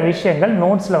புரியாத விஷயங்கள்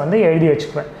நோட்ஸில் வந்து எழுதி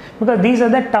வச்சுக்குவேன். Because these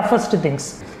are the toughest things.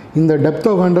 இந்த டெப்த்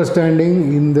ஆஃப் அண்டர்ஸ்டாண்டிங்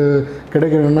இந்த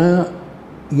கிடைக்கணும்னா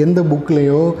எந்த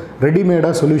புக்லேயோ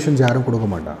ரெடிமேடாக சொல்யூஷன்ஸ் யாரும் கொடுக்க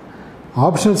மாட்டாங்க.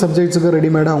 ஆப்ஷனல் சப்ஜெக்ட்ஸுக்கு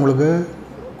ரெடிமேடாக அவங்களுக்கு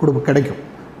கிடைக்கும்.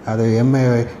 அது எம்ஏ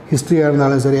ஹிஸ்ட்ரியாக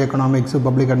இருந்தாலும் சரி, economics,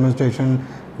 public administration,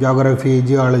 geography,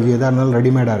 geology எதாக இருந்தாலும்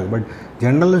ரெடிமேடாக இருக்குது. But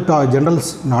general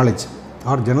knowledge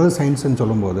R general சயின்ஸ்ன்னு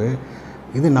சொல்லும்போது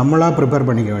இது நம்மளாக ப்ரிப்பேர்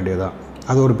பண்ணிக்க வேண்டியதான்.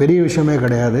 அது ஒரு பெரிய விஷயமே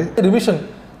கிடையாது. ரிவிஷன்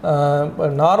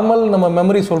நார்மல் நம்ம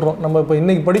மெமரி சொல்கிறோம். நம்ம இப்போ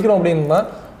இன்றைக்கி படிக்கிறோம் அப்படின்னா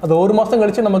அது 1 மாதம்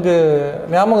கழித்து நமக்கு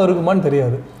ஞாபகம் இருக்குமான்னு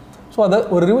தெரியாது. ஸோ அதை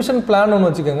ஒரு ரிவிஷன் பிளான் ஒன்று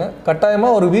வச்சுக்கோங்க.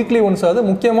 கட்டாயமாக ஒரு வீக்லி ஒன்ஸ் அது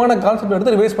முக்கியமான கான்செப்ட்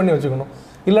எடுத்து ரிவைஸ் பண்ணி வச்சுக்கணும்.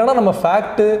 இல்லைனா நம்ம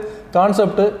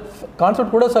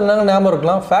கான்செப்ட் கூட சில நேரம் ஞாபகம்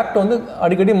இருக்கலாம், ஃபேக்ட் வந்து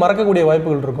அடிக்கடி மறக்கக்கூடிய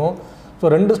வாய்ப்புகள் இருக்கும். So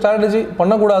 2 strategy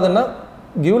பண்ணக்கூடாதுன்னா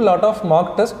give lot of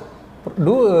mark test,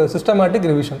 two systematic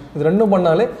revision. இது 2ம்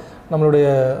பண்ணாலே நம்மளுடைய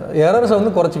எரர்ஸை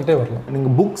வந்து குறைச்சிக்கிட்டே வரலாம்.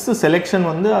 நீங்கள் புக்ஸ் செலெக்ஷன்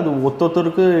வந்து அது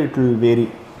ஒருத்தருக்கு இட் வில் வேரி.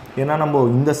 ஏன்னா நம்ம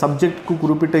இந்த சப்ஜெக்டுக்கு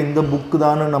குறிப்பிட்ட இந்த புக்கு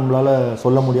தான்னு நம்மளால்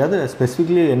சொல்ல முடியாது.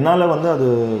 ஸ்பெசிஃபிக்லி என்னால் வந்து அது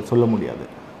சொல்ல முடியாது.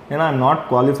 ஏன்னா I'm not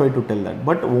qualified to tell that.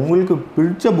 But உங்களுக்கு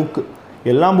பிடிச்ச புக்கு,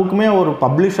 எல்லா புக்குமே ஒரு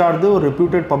பப்ளிஷ் ஆகுது, ஒரு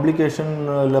ரெப்யூட்டட்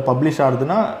பப்ளிகேஷனில் பப்ளிஷ்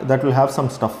ஆகுதுன்னா that will have some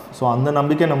stuff. So அந்த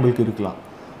நம்பிக்கை நம்மளுக்கு இருக்கலாம்.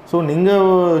 ஸோ நீங்கள்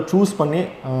சூஸ் பண்ணி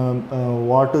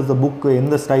வாட் இஸ் த புக்,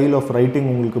 எந்த ஸ்டைல் ஆஃப் ரைட்டிங்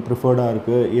உங்களுக்கு ப்ரிஃபர்டாக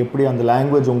இருக்குது, எப்படி அந்த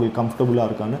லாங்குவேஜ் உங்களுக்கு கம்ஃபர்டபுளாக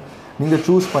இருக்கான்னு நீங்கள்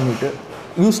சூஸ் பண்ணிவிட்டு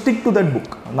you stick to that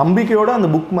book. நம்பிக்கையோடு அந்த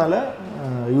புக் மேலே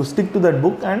you stick to that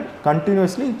book and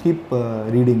continuously keep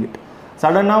reading it.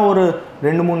 சடனாக ஒரு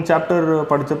 2-3 சாப்டர்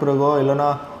படித்த பிறகோ இல்லைனா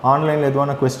ஆன்லைனில்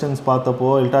எதுவான கொஸ்டின்ஸ் பார்த்தப்போ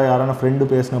இல்லட்டா யாரான ஃப்ரெண்டு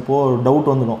பேசினப்போ ஒரு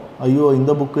டவுட் வந்துடும், ஐயோ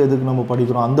இந்த புக்கு எதுக்கு நம்ம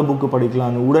படிக்கிறோம், அந்த புக்கு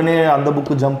படிக்கலான்னு உடனே அந்த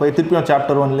புக்கு ஜம்ப் ஆகி திருப்பியும்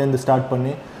சாப்டர் 1லேருந்து ஸ்டார்ட்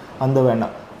பண்ணி அந்த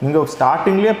வேண்டாம். நீங்கள்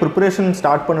ஸ்டார்டிங்லேயே ப்ரிப்பரேஷன்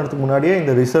ஸ்டார்ட் பண்ணுறதுக்கு முன்னாடியே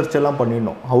இந்த ரிசர்ச் எல்லாம்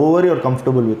பண்ணிடணும். However you are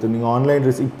comfortable with. நீங்கள்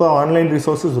ஆன்லைன் இப்போ ஆன்லைன்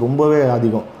ரிசோர்ஸஸ் ரொம்பவே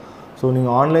அதிகம். ஸோ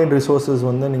நீங்கள் ஆன்லைன் ரிசோர்ஸஸ்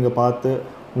வந்து நீங்கள் பார்த்து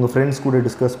உங்கள் ஃப்ரெண்ட்ஸ் கூட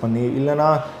டிஸ்கஸ் பண்ணி இல்லைனா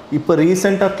இப்போ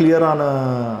ரீசெண்டாக கிளியரான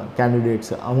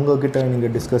கேண்டிடேட்ஸ் அவங்கக்கிட்ட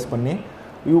நீங்கள் டிஸ்கஸ் பண்ணி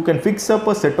you can fix up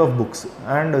a set of books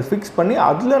and fix பண்ணி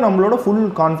அதில் நம்மளோட ஃபுல்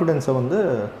கான்ஃபிடென்ஸை வந்து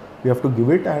you have to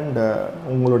give it and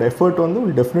உங்களோட எஃபர்ட் வந்து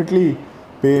வில் டெஃபினெட்லி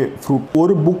பே ஃப்ரூட்.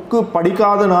 ஒரு புக்கு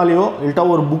படிக்காதனாலையோ இல்லட்டா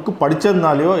ஒரு புக்கு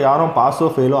படித்ததுனாலையோ யாரும் பாஸோ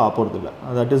ஃபெயிலோ ஆகிறதில்ல.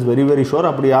 That is very very sure.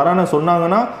 அப்படி யாரான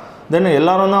சொன்னாங்கன்னா தென்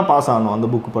எல்லாரும் தான் பாஸ் ஆகணும் அந்த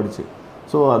புக்கு படித்து.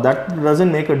 So that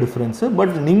doesn't make a difference.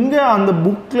 But நீங்கள் அந்த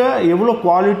புக்கில் எவ்வளோ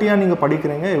குவாலிட்டியாக நீங்கள்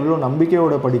படிக்கிறீங்க, எவ்வளோ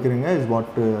நம்பிக்கையோட படிக்கிறீங்க is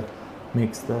what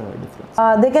makes the difference.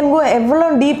 They can go எவ்வளோ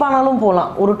டீப்பானாலும்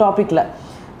போகலாம் ஒரு டாப்பிக்கில்.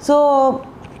 ஸோ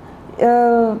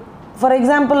ஃபார்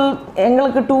எக்ஸாம்பிள்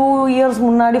எங்களுக்கு 2 years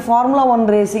முன்னாடி Formula 1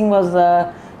 racing was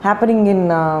happening in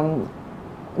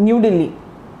new Delhi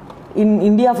in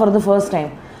India for the first time.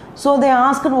 So they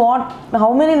asked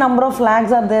how many number of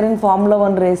flags are there in Formula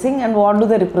 1 racing and what do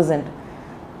they represent.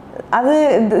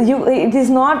 It is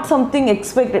not something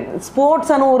expected. Sports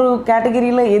and ஒரு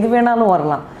கேட்டகரியில் எது வேணாலும்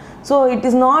வரலாம். So it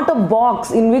is not a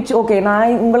box in which okay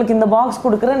நான் உங்களுக்கு இந்த box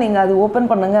கொடுக்குறேன், நீங்கள் அது ஓப்பன்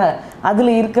பண்ணுங்கள்,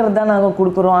 அதில் இருக்கிறது தான் நாங்கள்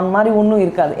கொடுக்குறோம், அந்த மாதிரி ஒன்றும்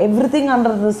இருக்காது. Everything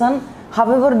under the Sun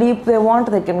however deep they want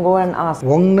they can go and ask.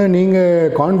 ஒன்று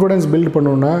நீங்கள் கான்ஃபிடென்ஸ் பில்ட்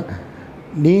பண்ணணுன்னா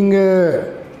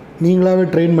நீங்களாகவே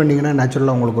ட்ரெயின் பண்ணிங்கன்னா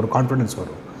நேச்சுரலாக உங்களுக்கு ஒரு கான்ஃபிடென்ஸ்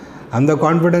வரும். அந்த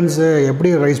கான்ஃபிடென்ஸை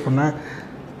எப்படி ரைஸ் பண்ண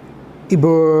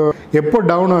இப்போது எப்போ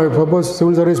டவுன் ஆகும், சப்போஸ்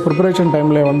சிவில் சர்வீஸ் ப்ரிப்பரேஷன்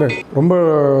டைமில் வந்து ரொம்ப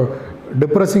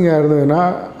டிப்ரெஸிங்காக இருந்ததுன்னா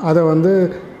அதை வந்து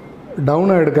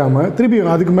டவுனாக எடுக்காமல் திருப்பி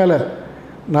அதுக்கு மேலே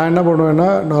நான் என்ன பண்ணுவேன்னா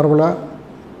நார்மலாக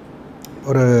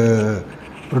ஒரு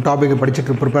டாப்பிக்கை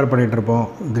படிச்சுட்டு ப்ரிப்பேர் பண்ணிகிட்ருப்போம்.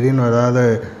 திடீர்னு ஏதாவது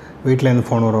வீட்டிலேருந்து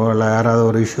ஃபோன் வரும், இல்லை யாராவது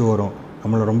ஒரு இஷ்யூ வரும்,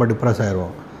 நம்மளை ரொம்ப டிப்ரெஸ்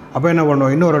ஆகிடுவோம். அப்போ என்ன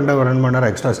பண்ணுவோம், இன்னும் 2 மணி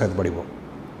நேரம் எக்ஸ்ட்ரா சேர்த்து படிப்போம்.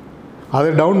 அதை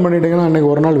டவுன் பண்ணிட்டிங்கன்னா அன்றைக்கி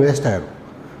ஒரு நாள் வேஸ்ட் ஆகிடும்.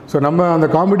 ஸோ நம்ம அந்த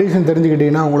காம்படிஷன்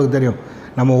தெரிஞ்சுக்கிட்டிங்கன்னா உங்களுக்கு தெரியும்,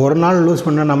 நம்ம ஒரு நாள் லூஸ்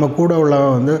பண்ணால் நம்ம கூட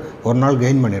உள்ளவன் வந்து ஒரு நாள்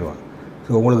கெயின் பண்ணிடுவான்.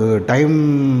 ஸோ உங்களுக்கு டைம்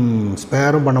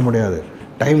ஸ்பேரும் பண்ண முடியாது,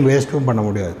 டைம் வேஸ்ட்டும் பண்ண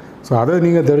முடியாது. ஸோ அதை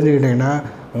நீங்கள் தெரிஞ்சுக்கிட்டிங்கன்னா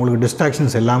உங்களுக்கு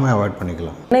டிஸ்ட்ராக்ஷன்ஸ் எல்லாமே அவாய்ட்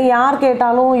பண்ணிக்கலாம். நீங்கள் யார்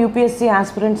கேட்டாலும் யூபிஎஸ்சி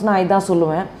ஆஸ்பிரண்ட்ஸ் நான் இதான்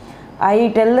சொல்லுவேன். I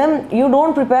tell them you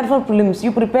don't prepare for prelims,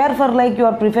 you prepare for like you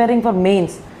are preparing for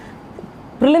mains.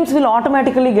 Prelims will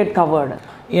automatically get covered.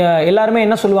 எல்லாருமே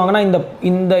என்ன சொல்லுவாங்கன்னா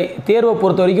இந்த தேர்வை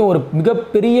பொறுத்த வரைக்கும் ஒரு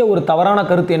மிகப்பெரிய ஒரு தவறான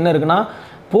கருத்து என்ன இருக்குன்னா,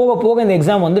 போக போக இந்த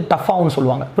எக்ஸாம் வந்து டஃப்பாகும்னு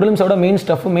சொல்லுவாங்க. ப்ரிலிம்ஸை விட மெயின்ஸ்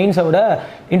டஃப், மெயின்ஸை விட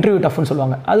இன்டர்வியூ டஃப்னு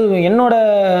சொல்லுவாங்க. அது என்னோட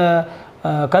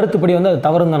கருத்துப்படி வந்து அது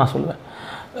தவறுன்னு தான் நான் சொல்லுவேன்.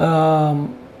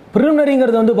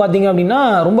 ப்ரிலிமினரிங்கிறது வந்து பார்த்தீங்க அப்படின்னா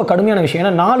ரொம்ப கடுமையான விஷயம்.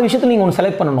 ஏன்னா 4 விஷயத்தில் நீங்கள் ஒன்று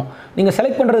செலக்ட் பண்ணணும். நீங்கள்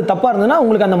செலக்ட் பண்ணுறது தப்பாக இருந்ததுன்னா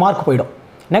உங்களுக்கு அந்த மார்க் போயிடும்,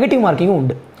 நெகட்டிவ் மார்க்கிங்கும்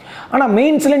உண்டு. ஆனால்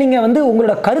மெயின்ஸில் நீங்கள் வந்து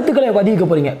உங்களோட கருத்துக்களை பதிவிக்க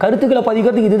போகிறீங்க. கருத்துக்களை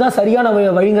பதிக்கிறதுக்கு இதுதான் சரியான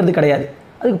வழிங்கிறது கிடையாது,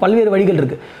 அதுக்கு பல்வேறு வழிகள்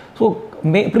இருக்குது. ஸோ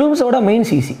ப்ரிலிம்ஸை விட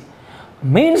மெயின்ஸ் ஈஸி.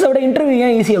 மெயின்ஸை விட இன்டர்வியூ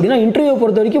ஏன் ஈஸி அப்படின்னா, இன்டர்வியூ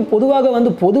பொறுத்த வரைக்கும்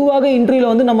பொதுவாக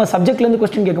இன்டர்வியூவில் வந்து நம்ம சப்ஜெக்ட்லேருந்து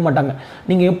கொஸ்டின் கேட்க மாட்டாங்க.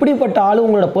 நீங்கள் எப்படிப்பட்ட ஆள்,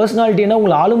 உங்களோட பர்சனாலிட்டி என்ன,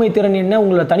 உங்களோட ஆளுமை திறன் என்ன,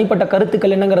 உங்களோட தனிப்பட்ட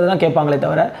கருத்துக்கள் என்னங்கிறத தான் கேட்பாங்களே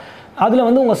தவிர அதில்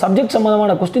வந்து உங்கள் சப்ஜெக்ட்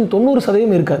சம்மந்தமான கொஸ்டின்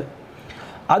 90% இருக்காது.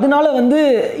 அதனால வந்து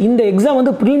இந்த எக்ஸாம்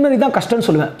வந்து ப்ரிலிமினரி தான் கஷ்டம்னு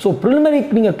சொல்லுவேன். ஸோ ப்ரிலிமினரி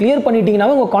நீங்கள் கிளியர்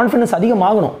பண்ணிட்டீங்கன்னாவே உங்கள் கான்ஃபிடன்ஸ்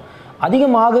அதிகமாகணும்,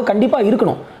 அதிகமாக கண்டிப்பாக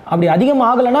இருக்கணும். அப்படி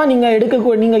அதிகமாகலைன்னா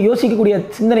நீங்கள் யோசிக்கக்கூடிய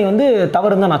சிந்தனை வந்து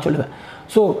தவறுன்னு தான் நான் சொல்லுவேன்.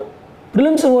 ஸோ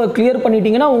ப்ரிலிம்ஸ் கிளியர்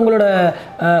பண்ணிட்டீங்கன்னா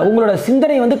உங்களோட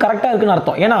சிந்தனை வந்து கரெக்டாக இருக்குன்னு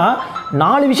அர்த்தம். ஏன்னா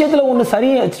 4 விஷயத்தில்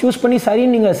ஒன்று சூஸ் பண்ணி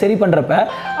சரின்னு நீங்கள் சரி பண்ணுறப்ப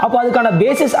அப்போ அதுக்கான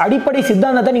பேசிஸ் அடிப்படை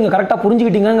சித்தாந்தத்தை நீங்கள் கரெக்டாக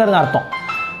புரிஞ்சுக்கிட்டீங்கிறது அர்த்தம்.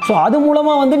 ஸோ அது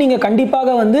மூலமாக வந்து நீங்கள்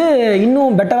கண்டிப்பாக வந்து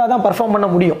இன்னும் பெட்டராக தான் பர்ஃபார்ம் பண்ண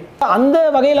முடியும். அந்த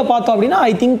வகையில் பார்த்தோம் அப்படின்னா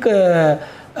ஐ திங்க்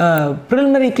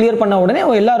ப்ரிலிமினரி கிளியர் பண்ண உடனே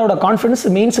எல்லாரோட கான்ஃபிடன்ஸ்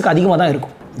மெயின்ஸுக்கு அதிகமாக தான்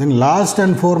இருக்கும். தென் லாஸ்ட்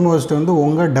அண்ட் ஃபோர்மோஸ்ட் வந்து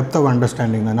உங்கள் டெப்த் ஆஃப்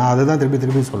அண்டர்ஸ்டாண்டிங் தான். நான் அதை தான்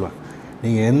திருப்பி சொல்லுவேன்.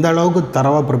 நீங்கள் எந்த அளவுக்கு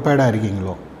தரவாக ப்ரிப்பேர்டாக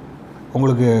இருக்கீங்களோ,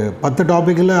 உங்களுக்கு 10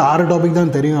 டாப்பிக்கில் 6 டாபிக்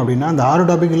தான் தெரியும் அப்படின்னா அந்த 6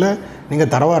 டாப்பிக்கில்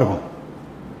நீங்கள் தரவாக இருக்கும்.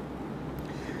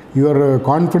 Your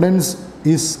confidence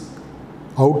is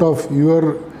out of your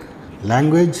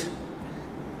language,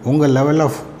 உங்கள் லெவல்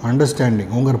ஆஃப்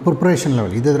அண்டர்ஸ்டாண்டிங், உங்கள் ப்ரிப்ரேஷன்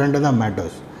லெவல், இது 2 தான்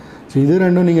மேட்டர்ஸ். ஸோ இது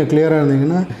 2 நீங்கள் கிளியராக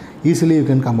இருந்தீங்கன்னா easily you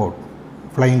can come out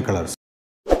flying colours.